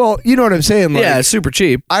 Well, you know what I'm saying. Like, Yeah, super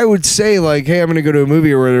cheap. I would say like, hey, I'm going to go to a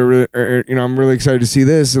movie or whatever. Or, I'm really excited to see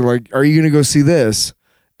this. And like, are you going to go see this?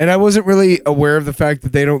 And I wasn't really aware of the fact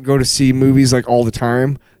that they don't go to see movies like all the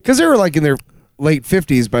time because they were like in their late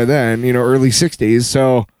 50s by then, early 60s.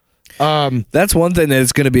 So. That's one thing that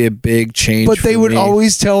is going to be a big change. But they would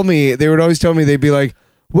always tell me. They'd be like,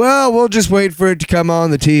 "Well, we'll just wait for it to come on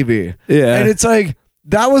the TV." Yeah, and it's like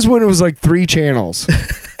that was when it was like 3 channels,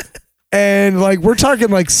 and like we're talking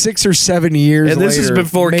like 6 or 7 years. And this later, is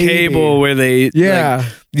before maybe. cable, where they they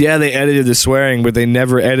edited the swearing, but they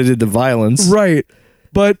never edited the violence. Right,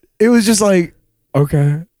 but it was just like,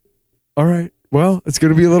 okay, all right. Well, it's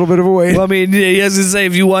going to be a little bit of a wait. Well, I mean, he has to say,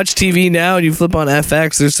 if you watch TV now and you flip on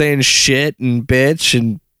FX, they're saying shit and bitch,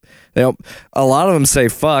 and a lot of them say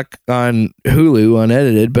fuck on Hulu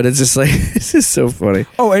unedited, but it's just like, this is so funny.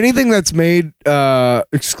 Oh, anything that's made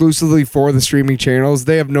exclusively for the streaming channels,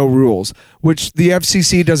 they have no rules, which the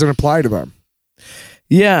FCC doesn't apply to them.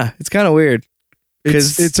 Yeah, it's kind of weird.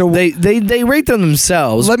 Because they rate them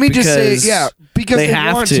themselves. Let me just say, because they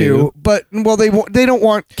have want to, but they don't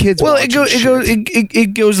want kids. Well, it goes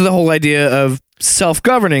to the whole idea of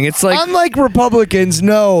self-governing. It's like, unlike Republicans,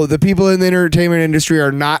 no, the people in the entertainment industry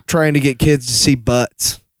are not trying to get kids to see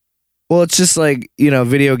butts. Well, it's just like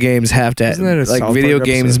video games have to video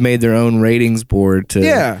games made their own ratings board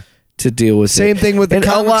to deal with Same thing with the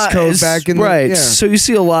comics code back in the So you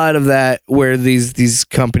see a lot of that where these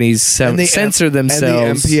companies censor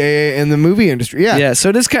themselves, and the MPAA and the movie industry. Yeah. So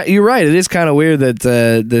it is you're right. It is kind of weird that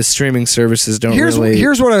the streaming services don't here's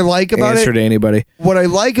what I like about answer to anybody. What I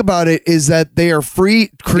like about it is that they are free.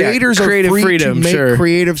 Creators are free freedom, to make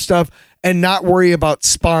creative stuff and not worry about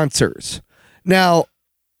sponsors. Now,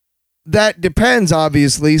 that depends.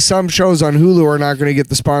 Obviously, some shows on Hulu are not going to get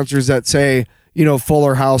the sponsors that say,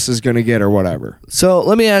 Fuller House is going to get or whatever. So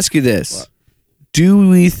let me ask you this. What? Do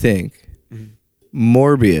we think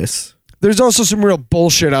Morbius... There's also some real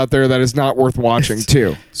bullshit out there that is not worth watching,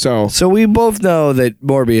 too. So we both know that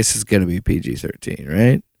Morbius is going to be PG-13,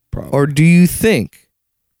 right? Probably. Or do you think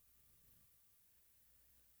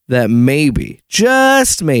that maybe,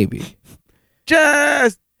 just maybe,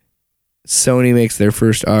 Sony makes their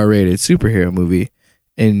first R-rated superhero movie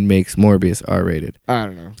and makes Morbius R-rated? I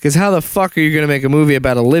don't know. Because how the fuck are you going to make a movie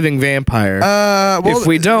about a living vampire if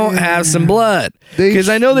we don't have some blood? Because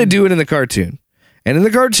I know they do it in the cartoon. And in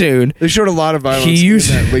the cartoon... They showed a lot of violence in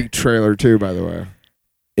that leaked trailer, too, by the way.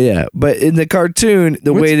 Yeah, but in the cartoon,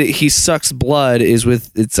 the way that he sucks blood is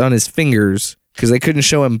it's on his fingers, because they couldn't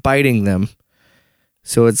show him biting them.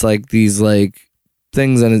 So it's like these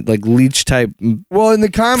things on like leech type. Well, in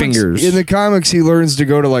the comics, fingers. He learns to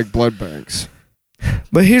go to blood banks.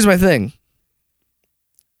 But here's my thing.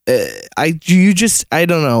 I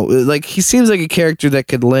don't know. He seems like a character that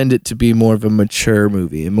could lend it to be more of a mature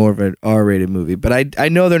movie and more of an R-rated movie. But I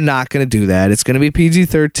know they're not going to do that. It's going to be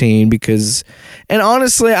PG-13 because, and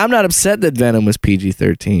honestly, I'm not upset that Venom was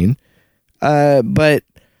PG-13. But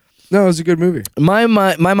no, it was a good movie. My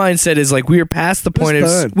mindset is we are past the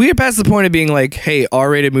point of being like, hey,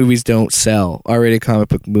 R-rated movies don't sell. R-rated comic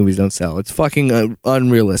book movies don't sell. It's fucking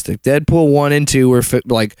unrealistic. Deadpool 1 and 2 were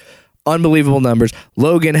unbelievable numbers.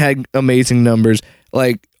 Logan had amazing numbers.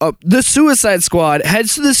 The Suicide Squad, had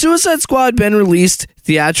the Suicide Squad been released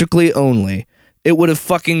theatrically only, it would have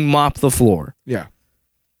fucking mopped the floor. Yeah.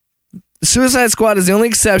 Suicide Squad is the only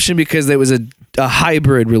exception because it was a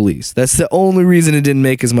hybrid release. That's the only reason it didn't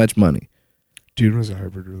make as much money. Dune was a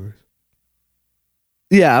hybrid release.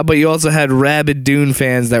 Yeah, but you also had rabid Dune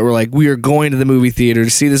fans that were like, we are going to the movie theater to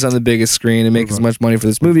see this on the biggest screen and make as much money for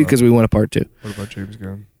this movie because we want a part 2. What about James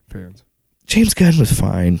Gunn fans? James Gunn was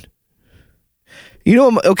fine. You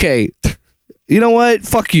know, okay. You know what?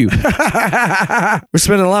 Fuck you. We're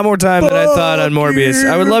spending a lot more time than I thought on Morbius.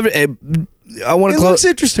 I would love it. I want to It close. looks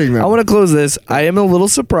interesting, though. I want to close this. I am a little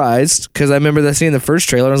surprised because I remember that seeing the first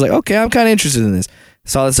trailer. I was like, okay, I'm kind of interested in this.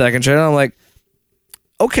 Saw the second trailer. I'm like,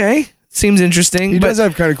 okay, seems interesting. He but does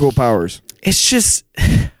have kind of cool powers. it's just,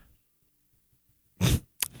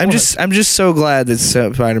 I'm just so glad that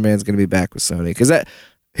Spider-Man's going to be back with Sony because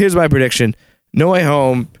here's my prediction: No Way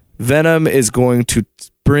Home, Venom is going to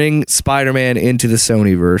bring Spider-Man into the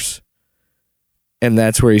Sonyverse, and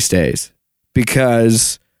that's where he stays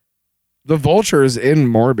because. The Vulture is in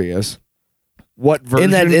Morbius. What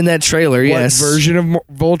version? In that trailer, what yes. version of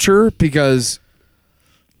Vulture? Because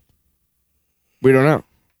we don't know.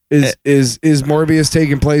 Is Morbius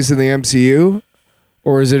taking place in the MCU,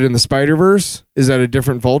 or is it in the Spider-Verse? Is that a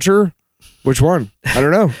different Vulture? Which one? I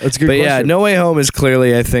don't know. That's a good But question. yeah, No Way Home is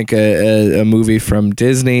clearly, I think, a movie from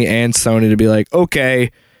Disney and Sony to be like,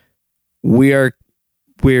 okay, we're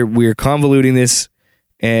convoluting this,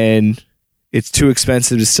 and it's too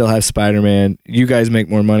expensive to still have Spider-Man. You guys make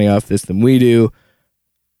more money off this than we do.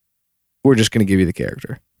 We're just going to give you the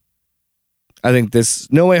character. I think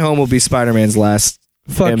this No Way Home will be Spider-Man's last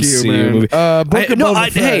Fuck MCU you, man. movie.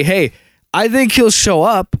 Hey, I think he'll show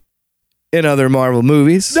up in other Marvel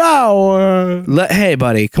movies. no. Hey,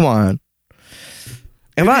 buddy, come on.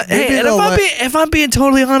 If I'm being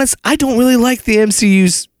totally honest, I don't really like the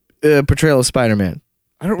MCU's portrayal of Spider-Man.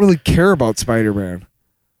 I don't really care about Spider-Man.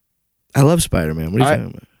 I love Spider-Man. What are you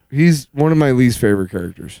talking about? He's one of my least favorite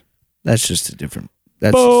characters. That's just a different.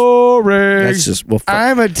 That's Boring. just well. Fuck.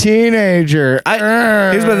 I'm a teenager.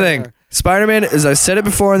 Here's my thing. Spider-Man, as I said it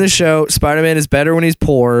before on the show, Spider-Man is better when he's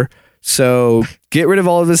poor. So get rid of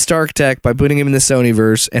all of his Stark tech by putting him in the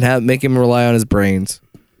Sonyverse and make him rely on his brains.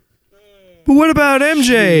 But what about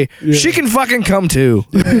MJ? Yeah. She can fucking come too.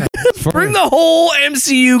 Bring the whole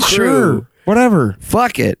MCU crew. Sure. Whatever.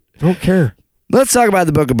 Fuck it. Don't care. Let's talk about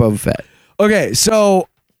the Book of Boba Fett. Okay, so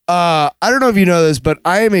I don't know if you know this, but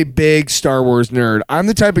I am a big Star Wars nerd. I'm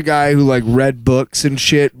the type of guy who like read books and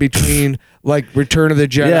shit between like Return of the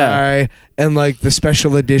Jedi Yeah. and like the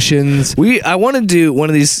special editions, I want to do one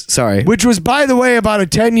of these. Sorry. which was, by the way, about a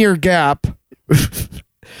 10-year gap.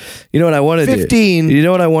 You know what I want to do? 15. You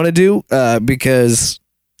know what I want to do? Because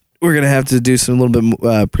we're going to have to do some little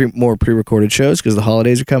bit more pre-recorded shows because the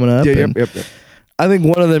holidays are coming up. Yeah, and yep. I think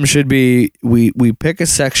one of them should be we pick a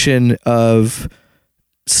section of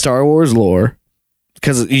Star Wars lore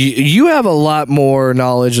because you have a lot more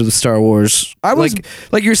knowledge of the Star Wars. I was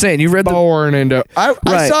like you're saying, you read the born into. I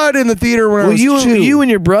Right. saw it in the theater when I was two. you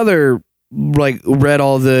and your brother like read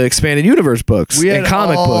all the expanded universe books and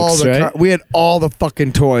comic books, right? We had all the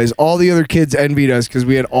fucking toys. All the other kids envied us because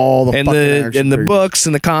we had all the and fucking the action and the figures. books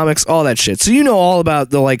and the comics, all that shit. So you know all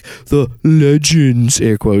about the legends,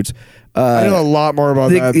 air quotes. I know a lot more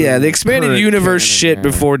about that. The expanded current universe canon, shit man.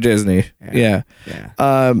 before Disney. Yeah. Yeah.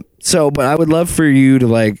 But I would love for you to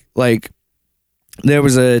like. There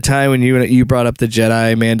was a time when you brought up the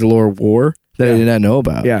Jedi Mandalore War that I did not know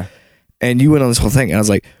about. Yeah. And you went on this whole thing, and I was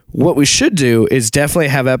like, what we should do is definitely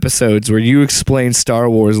have episodes where you explain Star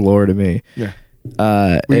Wars lore to me. Yeah.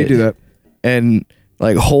 We can do that. And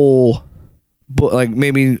like whole book, like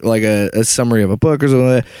maybe like a summary of a book or something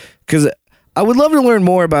like that. Because I would love to learn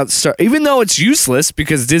more about Star, even though it's useless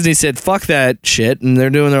because Disney said fuck that shit and they're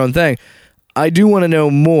doing their own thing. I do want to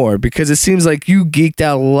know more because it seems like you geeked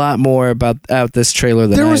out a lot more about this trailer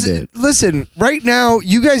than I did. Listen, right now,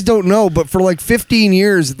 you guys don't know, but for like 15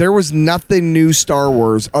 years, there was nothing new Star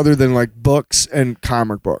Wars other than like books and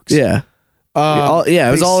comic books. Yeah. It was they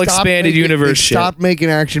all stopped expanded universe they shit. Stopped making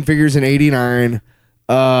action figures in 89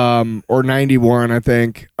 or 91, I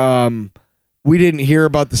think. We didn't hear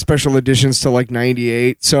about the special editions till like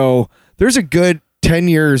 98. So there's a good 10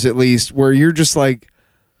 years at least where you're just like,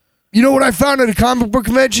 you know what I found at a comic book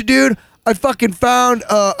convention, dude? I fucking found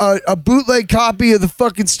a bootleg copy of the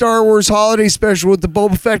fucking Star Wars holiday special with the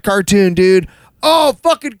Boba Fett cartoon, dude. Oh,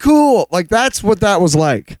 fucking cool. Like, that's what that was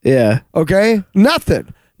like. Yeah. Okay?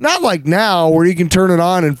 Nothing. Not like now where you can turn it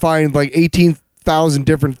on and find like 18,000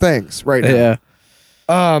 different things right now. Yeah.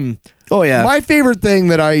 Oh, yeah. My favorite thing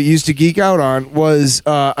that I used to geek out on was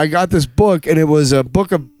I got this book, and it was a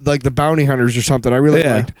book of like the bounty hunters or something I really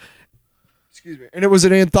liked. Excuse me. And it was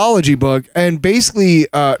an anthology book, and basically,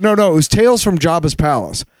 it was Tales from Jabba's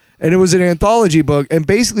Palace. and it was an anthology book. And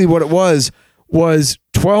basically, what it was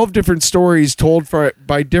 12 different stories told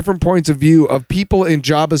by different points of view of people in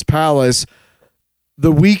Jabba's palace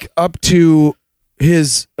the week up to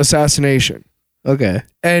his assassination. Okay.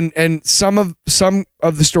 And some of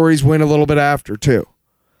the stories went a little bit after too.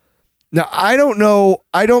 Now, I don't know.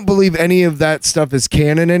 I don't believe any of that stuff is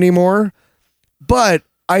canon anymore. But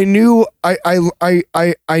I knew I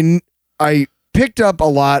picked up a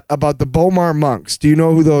lot about the Bomar monks. Do you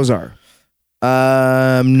know who those are?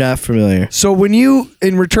 I'm not familiar. So when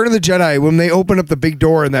in Return of the Jedi, when they open up the big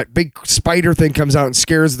door and that big spider thing comes out and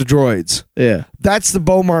scares the droids, Yeah. that's the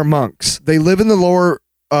Bomar monks. They live in the lower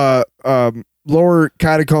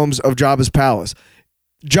catacombs of Jabba's palace.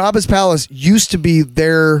 Jabba's palace used to be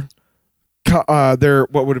their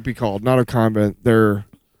what would it be called? Not a convent. They're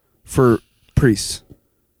for priests.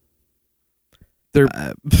 Their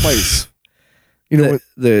place. You know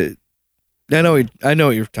I know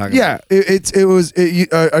what you're talking about. Yeah, it was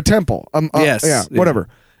a temple. Yes. Yeah, whatever.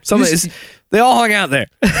 They all hung out there.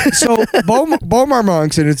 So Bomar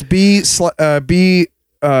monks, and it's B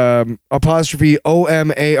apostrophe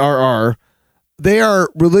OMARR. They are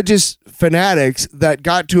religious fanatics that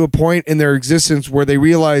got to a point in their existence where they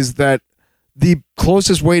realized that the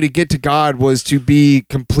closest way to get to God was to be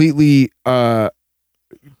completely to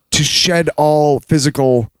shed all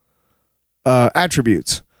physical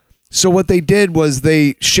attributes. So what they did was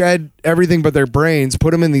they shed everything but their brains,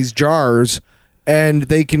 put them in these jars, and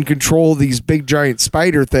they can control these big giant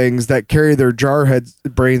spider things that carry their jar heads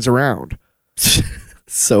brains around.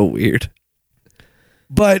 So weird.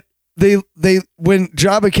 But they when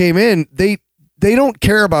Jabba came in, they don't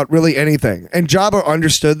care about really anything. And Jabba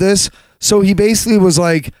understood this, so he basically was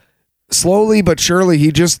like, slowly but surely,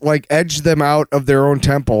 he just like edged them out of their own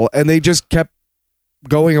temple, and they just kept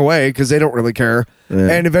going away because they don't really care. Yeah.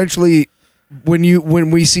 And eventually,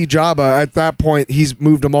 when we see Jabba at that point, he's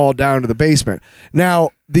moved them all down to the basement. Now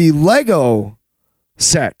the Lego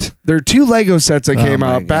set, there are 2 Lego sets that came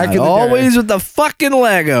out back in the always day. with the fucking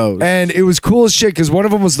Legos, and it was cool as shit because one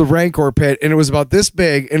of them was the Rancor pit, and it was about this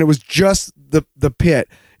big, and it was just the pit.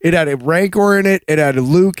 It had a Rancor in it. It had a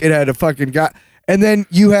Luke. It had a fucking guy, and then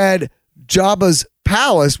you had Jabba's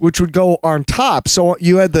palace, which would go on top. So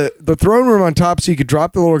you had the throne room on top, so you could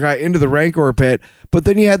drop the little guy into the Rancor pit. But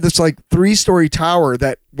then you had this like 3-story tower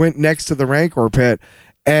that went next to the Rancor pit,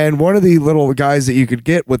 and one of the little guys that you could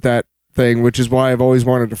get with that thing, which is why I've always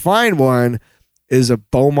wanted to find one, is a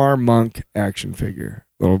Bomar monk action figure,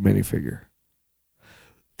 little minifigure.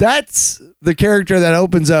 That's the character that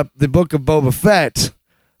opens up the Book of Boba Fett.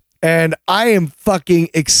 And I am fucking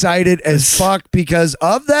excited as fuck because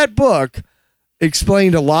of that book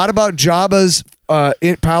explained a lot about Jabba's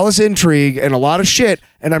palace intrigue and a lot of shit.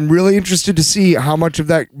 And I'm really interested to see how much of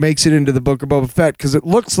that makes it into the Book of Boba Fett because it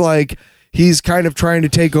looks like he's kind of trying to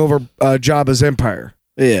take over Jabba's empire.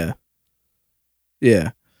 Yeah.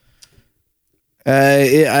 Yeah.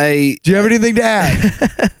 Do you have anything to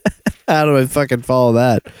add? How do I fucking follow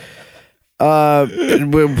that? I don't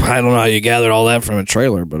know how you gathered all that from a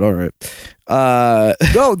trailer, but all right.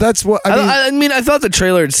 No, that's what I mean. I thought the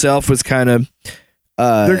trailer itself was kind of.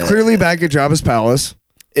 They're clearly back at Jabba's palace.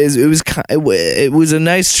 It was a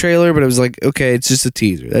nice trailer, but it was like, okay, it's just a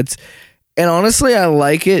teaser. And honestly, I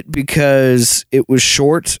like it because it was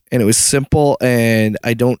short and it was simple, and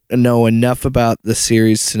I don't know enough about the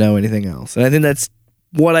series to know anything else. And I think that's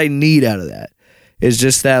what I need out of that. Is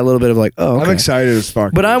just that little bit of like, oh, okay. I'm excited as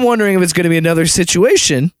fuck. But I'm wondering if it's going to be another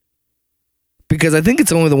situation because I think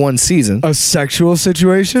it's only the one season. A sexual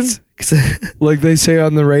situation? Like they say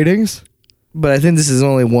on the ratings? But I think this is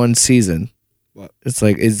only one season. What? It's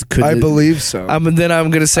like, I believe so. Then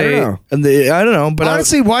I'm going to say, I don't know. But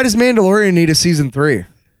honestly, why does Mandalorian need a season 3?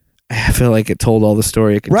 I feel like it told all the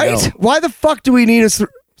story it could tell. Right? Why the fuck do we need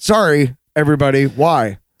sorry, everybody.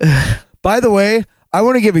 Why? By the way, I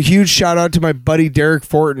want to give a huge shout out to my buddy Derek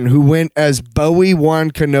Fortin, who went as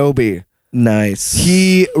Obi-Wan Kenobi. Nice.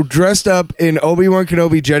 He dressed up in Obi-Wan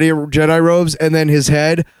Kenobi Jedi robes, and then his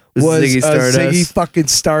head was Ziggy fucking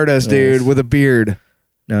Stardust, dude, with a beard.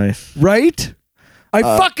 Nice. Right? I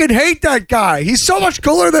fucking hate that guy. He's so much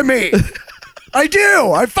cooler than me. I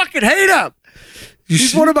do. I fucking hate him.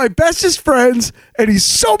 He's one of my bestest friends, and he's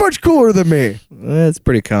so much cooler than me. That's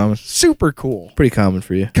pretty common. Super cool. Pretty common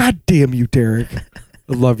for you. God damn you, Derek.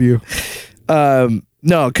 I love you.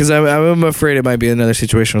 No, because I'm afraid it might be another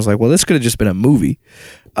situation. I was like, well, this could have just been a movie.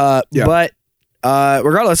 Yeah. But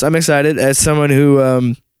regardless, I'm excited as someone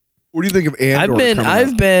who. What do you think of Andor?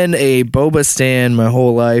 I've been a Boba stan my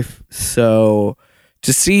whole life, so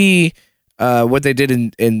to see what they did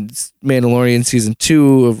in Mandalorian season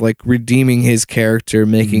 2 of like redeeming his character,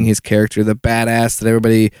 making his character the badass that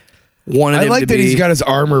everybody wanted him to be. I like that he's got his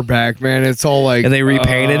armor back, man. It's all like, And they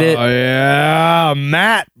repainted it? Oh yeah,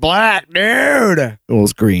 matte black, dude. Well,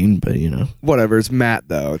 it's green, but you know. Whatever. It's matte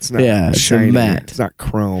though. It's not. Yeah, it's a shiny. matte. It's not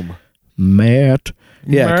chrome. Matt.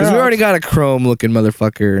 Yeah, because we Matt. already got a chrome looking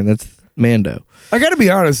motherfucker, and that's Mando. I got to be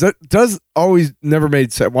honest. That does always never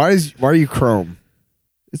made sense. Why are you chrome?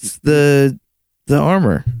 It's the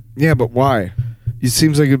armor. Yeah, but why? It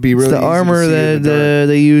seems like it'd be really It's the easy to armor see in the dark. that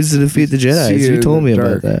they use to defeat the Jedi. See it You in told the me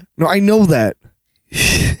dark. about that. No, I know that.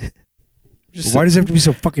 Just Why does it have to be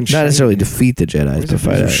so fucking shiny? not necessarily defeat the Jedi, Why but does it have to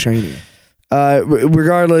be fight so out. shiny?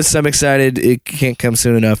 Regardless, I'm excited. It can't come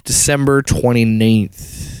soon enough. December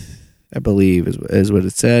 29th, I believe, is what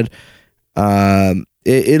it said.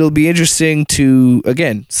 It'll be interesting to,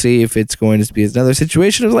 again, see if it's going to be another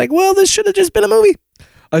situation of like, well, this should have just been a movie.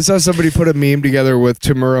 I saw somebody put a meme together with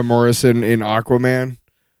Tamura Morrison in Aquaman.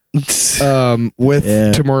 With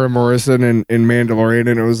Yeah. Tamura Morrison in Mandalorian,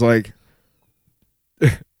 and it was like,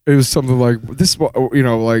 it was something like this,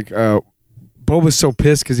 like Boba's so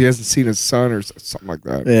pissed because he hasn't seen his son or something like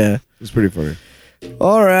that. Yeah. It was pretty funny.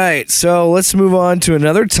 All right, so let's move on to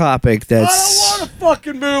another topic that's. I don't want to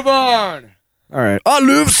fucking move on. All right. I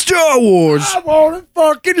love Star Wars. I want to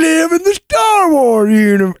fucking live in the Star Wars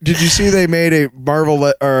universe. Did you see they made a Marvel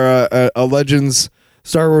a Legends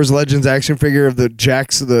Star Wars Legends action figure of the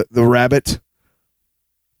Jax the rabbit?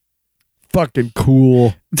 Fucking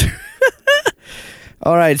cool.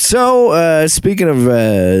 All right, so speaking of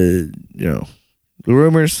the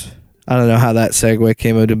rumors, I don't know how that segue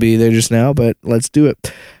came out to be there just now, but let's do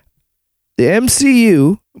it. The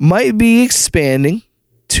MCU might be expanding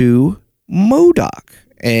to MODOK.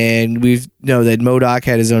 And we know that MODOK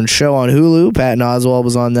had his own show on Hulu. Patton Oswalt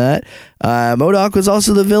was on that. MODOK was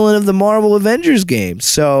also the villain of the Marvel Avengers game.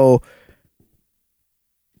 So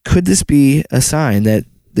could this be a sign that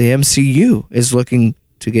the MCU is looking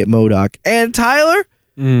to get MODOK? And Tyler,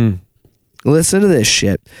 listen to this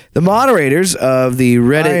shit. The moderators of the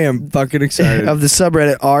Reddit... I am fucking excited. of the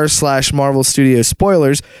subreddit r/Marvel Studios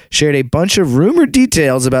spoilers shared a bunch of rumored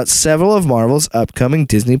details about several of Marvel's upcoming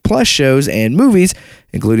Disney Plus shows and movies,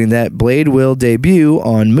 including that Blade will debut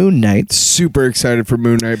on Moon Knight. Super excited for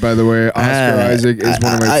Moon Knight, by the way. Oscar Isaac is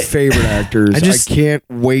one of my favorite actors. I can't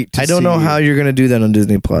wait to I don't know see how you're going to do that on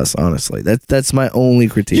Disney Plus, honestly. That's my only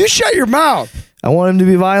critique. You shut your mouth. I want him to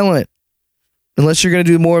be violent. Unless you're going to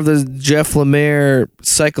do more of the Jeff Lemire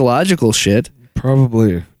psychological shit.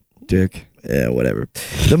 Probably, dick. Yeah, whatever.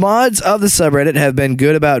 The mods of the subreddit have been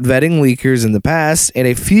good about vetting leakers in the past, and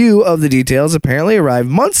a few of the details apparently arrived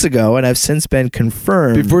months ago and have since been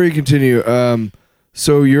confirmed. Before you continue,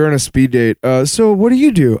 so you're on a speed date. So what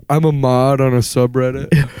do? I'm a mod on a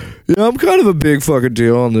subreddit. Yeah, I'm kind of a big fucking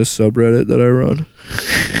deal on this subreddit that I run.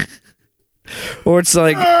 Or it's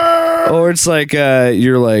like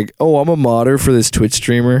you're like, oh, I'm a modder for this Twitch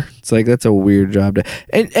streamer. It's like, that's a weird job to.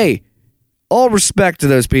 And hey, all respect to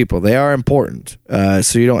those people. They are important.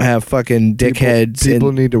 So you don't have fucking dickheads.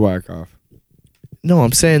 People need to whack off. No,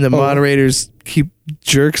 I'm saying the moderators keep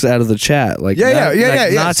jerks out of the chat. Like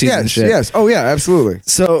Nazis and shit. Yes. Oh yeah, absolutely.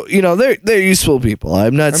 So, they're useful people.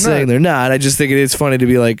 I'm not saying they're not. I just think it is funny to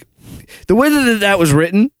be like, the way that was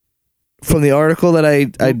written from the article that I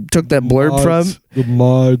took that blurb from, The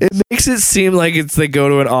mods. it makes it seem like they go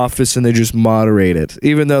to an office and they just moderate it,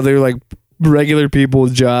 even though they're like regular people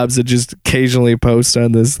with jobs that just occasionally post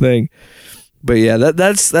on this thing. But yeah,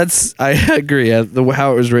 that's I agree. How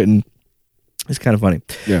it was written is kind of funny.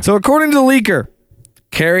 Yeah. So according to the leaker,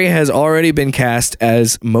 Carrey has already been cast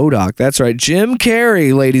as MODOK. That's right, Jim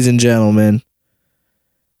Carrey, ladies and gentlemen,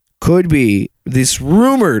 could be this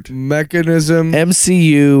rumored Mechanism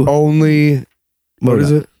MCU only. What MODOK.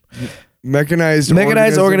 is it?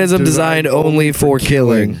 Mechanized organism designed only for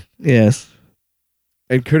killing. Yes.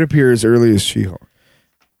 And could appear as early as She-Hulk.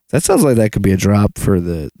 That sounds like that could be a drop for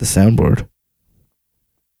the soundboard.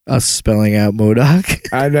 Us spelling out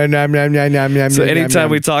MODOK. So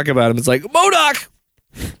anytime we talk about him, it's like, MODOK!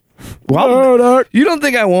 Well, you don't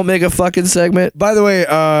think I won't make a fucking segment? By the way,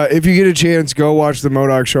 if you get a chance, go watch the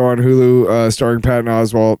MODOK show on Hulu, starring Patton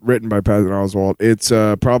Oswalt, written by Patton Oswalt. It's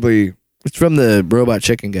probably... It's from the Robot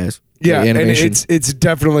Chicken guys. Yeah, the and animation. it's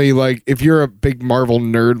definitely like, if you're a big Marvel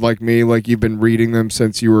nerd like me, like you've been reading them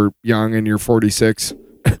since you were young and you're 46.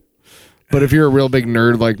 But if you're a real big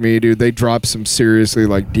nerd like me, dude, they drop some seriously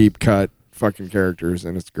like deep cut fucking characters,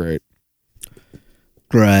 and it's great.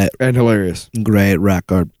 Great. And hilarious. Great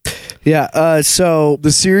record. Yeah, so...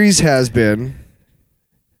 The series has been...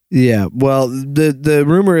 Yeah, well, the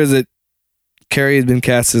rumor is that Carey has been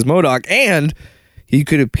cast as MODOK, and he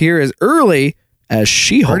could appear as early as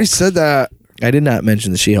She-Hulk. Already said that. I did not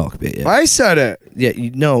mention the She-Hulk bit yet. I said it. Yeah,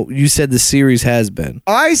 you said the series has been.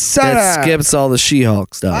 I said That it. skips all the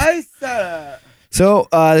She-Hulk stuff. I said it. So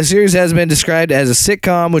the series has been described as a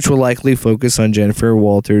sitcom, which will likely focus on Jennifer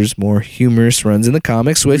Walters' more humorous runs in the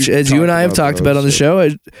comics, which, We've as you and I have talked talked about about on the those, show,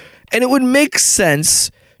 and it would make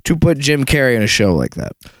sense to put Jim Carrey in a show like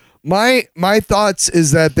that. My thoughts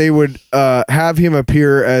is that they would have him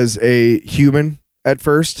appear as a human at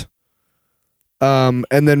first, and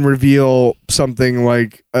then reveal something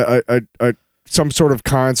like some sort of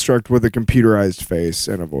construct with a computerized face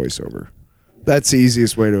and a voiceover. That's the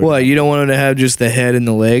easiest way to. What, you don't want him to have just the head and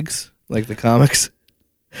the legs like the comics?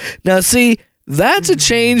 Now, see, that's a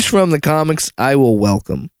change from the comics I will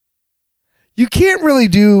welcome. You can't really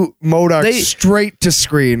do MODOK straight to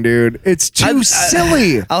screen, dude. It's too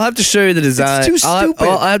silly. I'll have to show you the design. It's too stupid.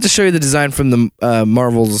 I'll have to show you the design from the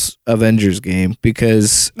Marvel's Avengers game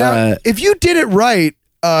because Now, if you did it right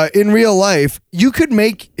in real life, you could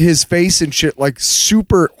make his face and shit like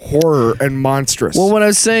super horror and monstrous. well, what I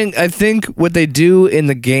was saying, I think what they do in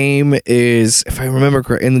the game is, if I remember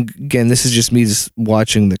correctly, and again, this is just me just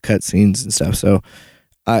watching the cutscenes and stuff, so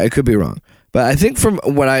I could be wrong. But I think from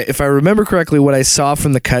if I remember correctly, what I saw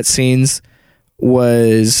from the cutscenes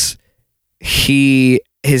was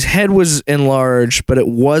his head was enlarged, but it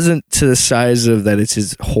wasn't to the size of that it's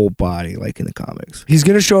his whole body, like in the comics. He's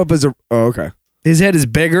gonna show up as a. Oh, okay. His head is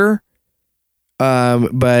bigger,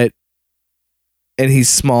 and he's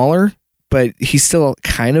smaller, but he still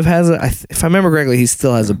kind of has if I remember correctly, he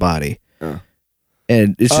still has a body. Yeah.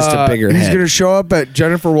 And it's just a bigger He's head. gonna show up at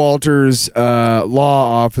Jennifer Walters'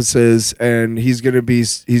 law offices, and he's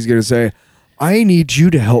gonna say, "I need you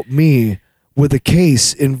to help me with a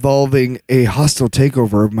case involving a hostile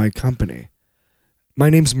takeover of my company. My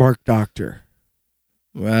name's Mark Doctor."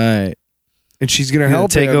 Right. And she's gonna Gonna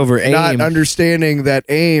help take him, over AIM. not understanding that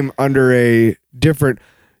AIM under a different.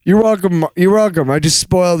 You're welcome. You're welcome. I just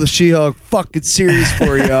spoiled the She-Hulk fucking series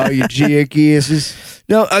for you, all you jackass.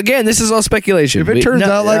 No, again, this is all speculation. If it turns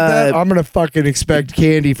out like that, I'm gonna fucking expect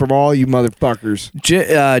candy from all you motherfuckers.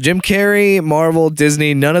 Jim Carrey, Marvel,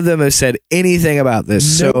 Disney, none of them have said anything about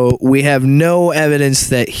this. Nope. So we have no evidence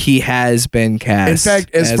that he has been cast. In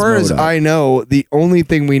fact, as far as MODOK. I know, the only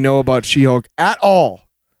thing we know about She-Hulk at all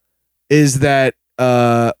is that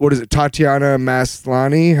what is it? Tatiana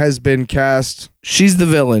Maslany has been cast. She's the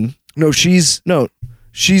villain. No, she's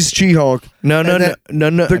She-Hulk. No. And The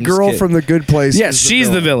I'm just girl kidding. from The Good Place. Yes, is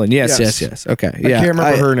she's the villain. Yes. Okay. I can't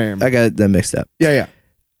remember her name. I got that mixed up. Yeah.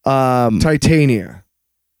 Titania.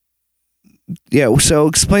 Yeah. So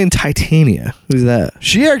explain Titania. Who's that?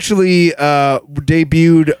 She actually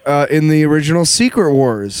debuted in the original Secret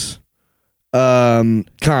Wars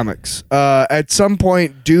comics. At some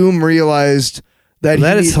point, Doom realized that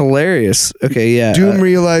That is hilarious. Okay. Yeah. Doom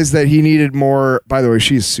realized that he needed more. By the way,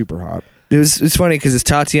 she's super hot. It's funny because it's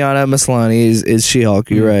Tatiana Maslany is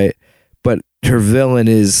She-Hulk. You're right, but her villain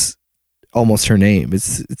is almost her name.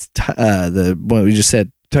 It's the one we just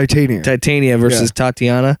said, Titania versus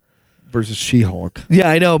Tatiana versus She-Hulk. Yeah,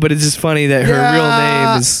 I know, but it's just funny that her real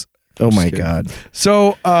name is. Oh my god!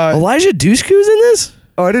 So Elijah Dushku's in this.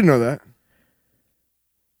 Oh, I didn't know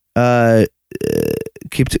that.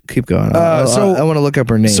 Keep going. So I want to look up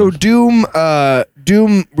her name. So Doom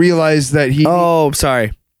realized that he. Oh,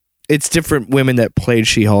 sorry. It's different women that played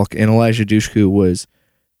She-Hulk, and Elijah Dushku was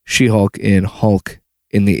She-Hulk in Hulk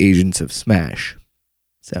in the Agents of Smash.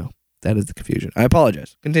 So that is the confusion. I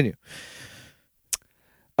apologize. Continue.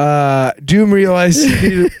 Doom realized he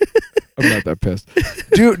needed. I'm not that pissed.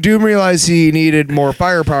 Doom realized he needed more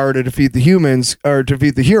firepower to defeat the humans or to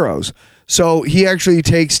defeat the heroes. So he actually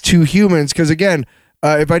takes two humans because again,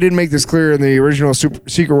 if I didn't make this clear in the original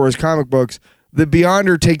Secret Wars comic books, the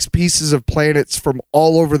Beyonder takes pieces of planets from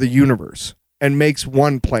all over the universe and makes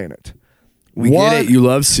one planet. Get it. You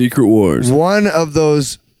love Secret Wars. One of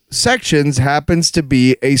those sections happens to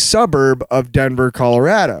be a suburb of Denver,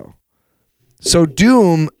 Colorado. So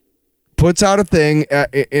Doom puts out a thing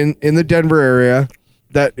in the Denver area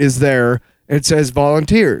that is there. It says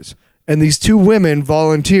volunteers. And these two women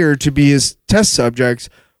volunteer to be his test subjects.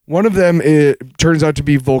 One of them turns out to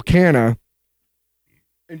be Volcana.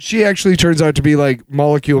 And she actually turns out to be like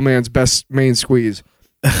Molecule Man's best main squeeze.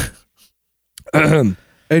 And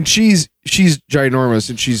she's ginormous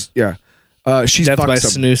and she's That's fucksome. by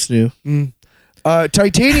Snoo.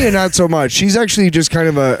 Titania, not so much. She's actually just kind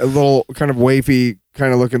of a little kind of wafy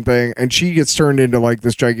kind of looking thing, and she gets turned into like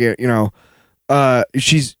this gigantic. I've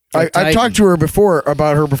talked to her before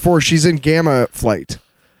about her before. She's in Gamma Flight.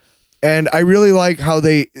 And I really like how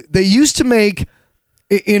they used to make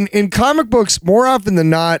in comic books more often than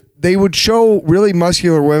not, they would show really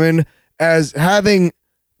muscular women as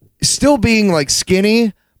still being like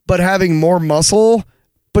skinny, but having more muscle,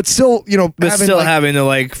 but still, But still having the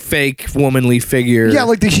like fake womanly figure. yeah,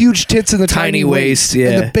 like the huge tits and the tiny waist,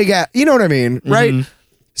 and the big ass. You know what I mean, right?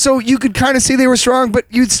 So you could kind of see they were strong, but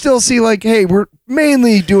you'd still see like, hey, we're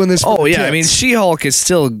mainly doing this. For Oh the yeah, tits. I mean She-Hulk is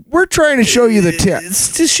still. We're trying to show you the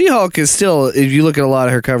tits. She-Hulk is still, if you look at a lot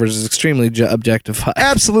of her covers, is extremely objectified.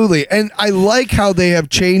 Absolutely, and I like how they have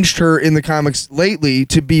changed her in the comics lately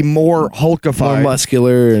to be more Hulkified, More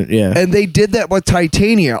muscular, yeah. and they did that with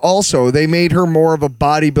Titania. Also, they made her more of a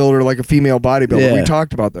bodybuilder, like a female bodybuilder. Yeah. We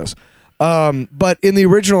talked about this, but in the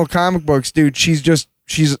original comic books, dude, she's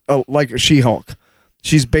like a She-Hulk.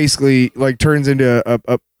 She's basically like turns into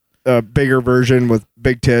a bigger version with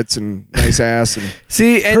big tits and nice ass, and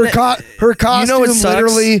See, and her costume what sucks?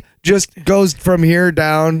 literally just goes from here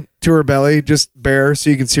down to her belly, just bare, so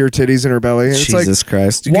you can see her titties in her belly. And it's like, Jesus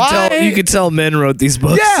Christ! why- You could tell men wrote these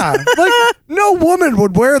books. yeah, like no woman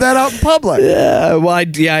would wear that out in public. Yeah, well, I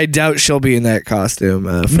doubt she'll be in that costume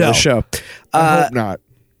for the show. I hope not.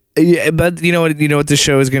 Yeah, but you know what the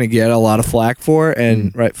show is going to get a lot of flack for,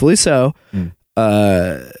 and rightfully so.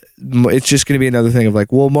 It's just going to be another thing of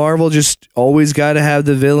like, well, Marvel just always got to have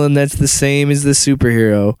the villain that's the same as the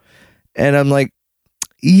superhero, and I'm like,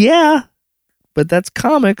 yeah, but that's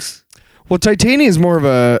comics. Well, Titania is more of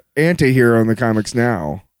a anti-hero in the comics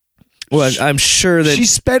now. Well, I'm sure that She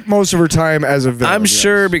spent most of her time as a villain. I'm yes.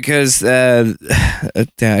 sure because I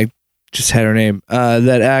just had her name.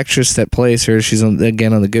 That actress that plays her, she's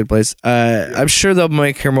again on The Good Place. I'm sure they'll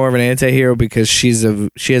make her more of an anti-hero because she's very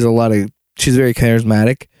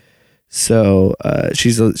charismatic. So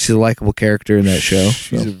she's a likable character in that show.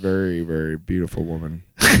 She's a very, very beautiful woman.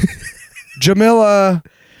 Jamila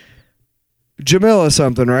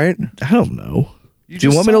something, right? I don't know. Do you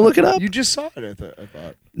just want me to saw look it up? You just saw it, I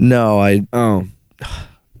thought. No, I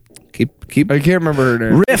keep I can't remember her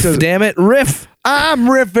name. Riff. Because Damn it, Riff. I'm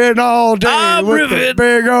riffing all day I'm with the riffing.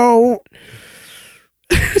 big old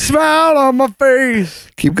smile on my face.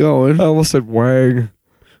 Keep going. I almost said wang.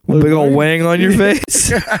 Big old wang on your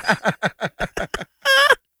face.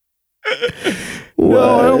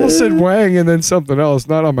 No, I almost said wang and then something else,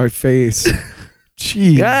 not on my face.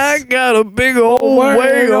 Jeez. I got a big old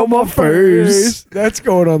wang on my face. That's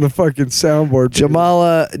going on the fucking soundboard.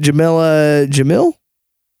 Jamil?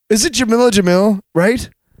 Is it Jamil, right?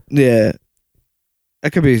 Yeah. I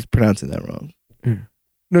could be pronouncing that wrong.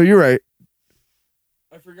 No, you're right.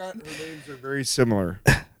 I forgot her names are very similar.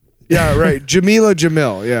 Yeah, right.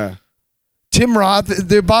 Jamil, yeah. Tim Roth,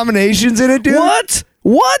 the Abomination's in it, dude. What?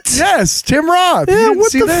 Yes, Tim Roth. You Yeah, didn't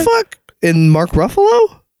what see the that? fuck? And Mark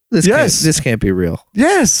Ruffalo? Yes. This can't be real.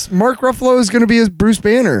 Yes, Mark Ruffalo is going to be as Bruce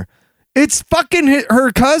Banner. It's fucking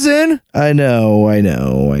her cousin. I know.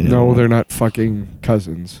 No, they're not fucking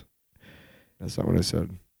cousins. That's not what I said.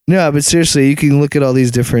 No, but seriously, you can look at all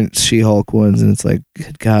these different She-Hulk ones, and it's like,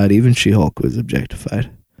 good God, even She-Hulk was objectified.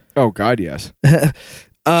 Oh, God, yes.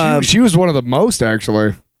 She was one of the most,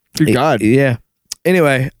 actually. Good God. Yeah.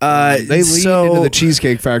 Anyway, They lead into the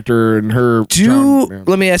Cheesecake Factor and her.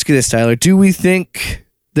 let me ask you this, Tyler. Do we think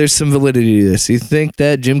there's some validity to this? Do you think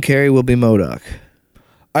that Jim Carrey will be MODOK?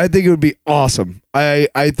 I think it would be awesome. I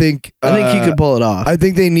think he could pull it off. I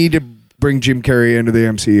think they need to bring Jim Carrey into the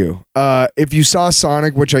MCU. If you saw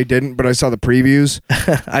Sonic, which I didn't, but I saw the previews.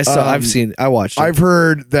 I watched it. I've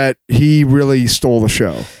heard that he really stole the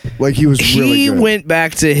show. Like he was really good. He went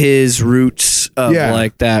back to his roots of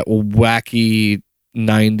like that wacky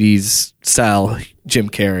 90s style Jim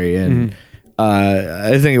Carrey, and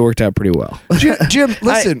I think it worked out pretty well. Jim,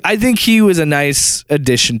 listen. I think he was a nice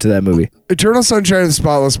addition to that movie. Eternal Sunshine of the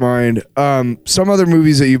Spotless Mind, some other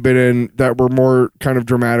movies that you've been in that were more kind of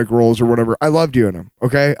dramatic roles or whatever, I loved you in them,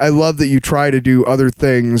 okay? I love that you try to do other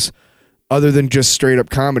things other than just straight up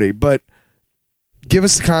comedy, but give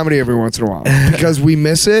us the comedy every once in a while because we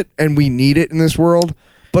miss it and we need it in this world.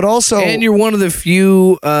 But also... And you're one of the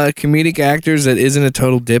few comedic actors that isn't a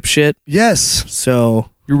total dipshit. Yes. So...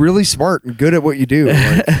 You're really smart and good at what you do.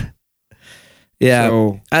 Like, yeah.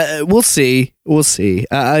 So, we'll see. We'll see.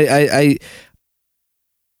 I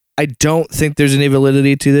don't think there's any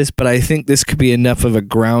validity to this, but I think this could be enough of a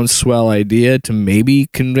groundswell idea to maybe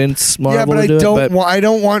convince Marvel to do it. I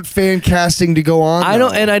don't want fan casting to go on. I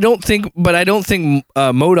don't think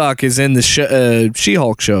MODOK is in the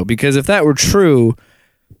She-Hulk show, because if that were true,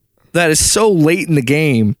 that is so late in the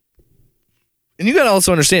game. And you got to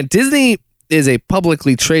also understand, Disney is a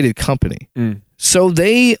publicly traded company. So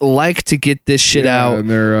they like to get this shit out. And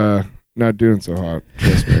they're not doing so hot.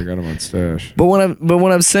 Trust me, I got him on stash. But what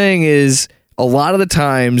I'm saying is, a lot of the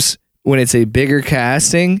times when it's a bigger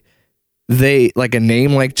casting, they like a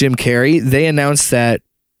name like Jim Carrey, they announce that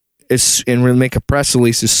and make a press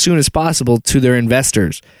release as soon as possible to their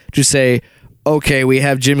investors to say, okay, we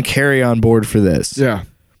have Jim Carrey on board for this. Yeah.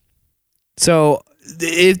 So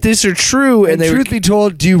if this are true, and truth be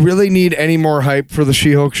told, do you really need any more hype for the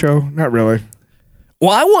She-Hulk show? Not really.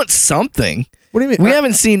 Well, I want something. What do you mean? We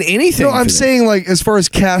haven't seen anything. No, I'm saying like as far as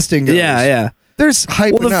casting goes. Yeah. There's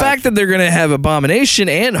hype. Well, the enough. fact that they're going to have Abomination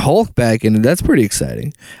and Hulk back in it, that's pretty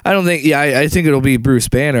exciting. I don't think, I think it'll be Bruce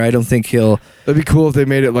Banner. I don't think he'll. That'd be cool if they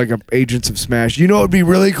made it like a Agents of Smash. You know, it'd be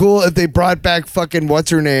really cool if they brought back fucking what's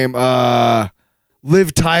her name,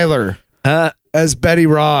 Liv Tyler as Betty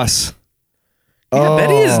Ross. Yeah,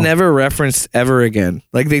 Betty is never referenced ever again.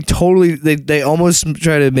 Like they almost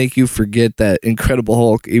try to make you forget that Incredible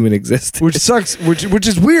Hulk even existed. Which sucks. Which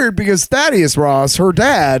is weird because Thaddeus Ross, her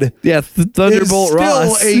dad, Thunderbolt is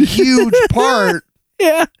Ross, still a huge part.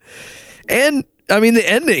 Yeah, and I mean the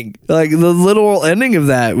ending, like the literal ending of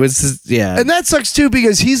that was just, and that sucks too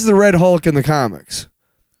because he's the Red Hulk in the comics.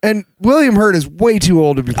 And William Hurt is way too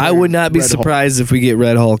old to be. I would not be surprised if we get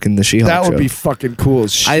Red Hulk in the She-Hulk That would show. be fucking cool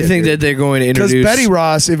as shit. I think that they're going to introduce because Betty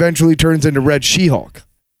Ross eventually turns into Red She-Hulk.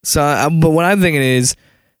 So, but what I'm thinking is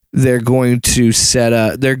they're going to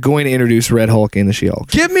introduce Red Hulk in the She-Hulk.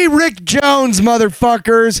 Give me Rick Jones,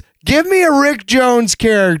 motherfuckers. Give me a Rick Jones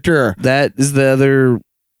character. That is the other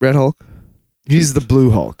Red Hulk. He's the Blue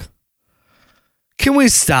Hulk. Can we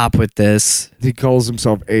stop with this? He calls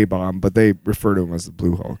himself A-Bomb, but they refer to him as the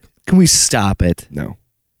Blue Hulk. Can we stop it? No.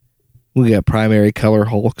 We got primary color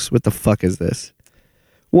Hulks. What the fuck is this?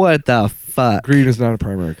 What the fuck? Green is not a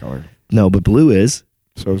primary color. No, but blue is.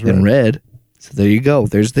 So is red. And red. So there you go.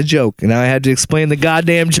 There's the joke. And now I had to explain the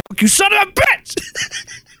goddamn joke. You son of a bitch!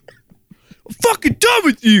 I'm fucking done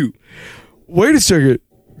with you. Wait a second.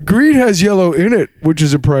 Green has yellow in it, which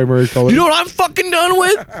is a primary color. You know what I'm fucking done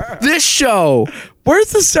with? This show.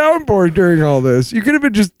 Where's the soundboard during all this? You could have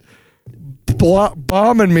been just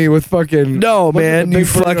bombing me with fucking... No, man, you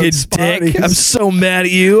fucking dick. I'm so mad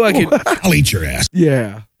at you. I'll eat your ass.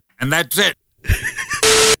 Yeah. And that's it.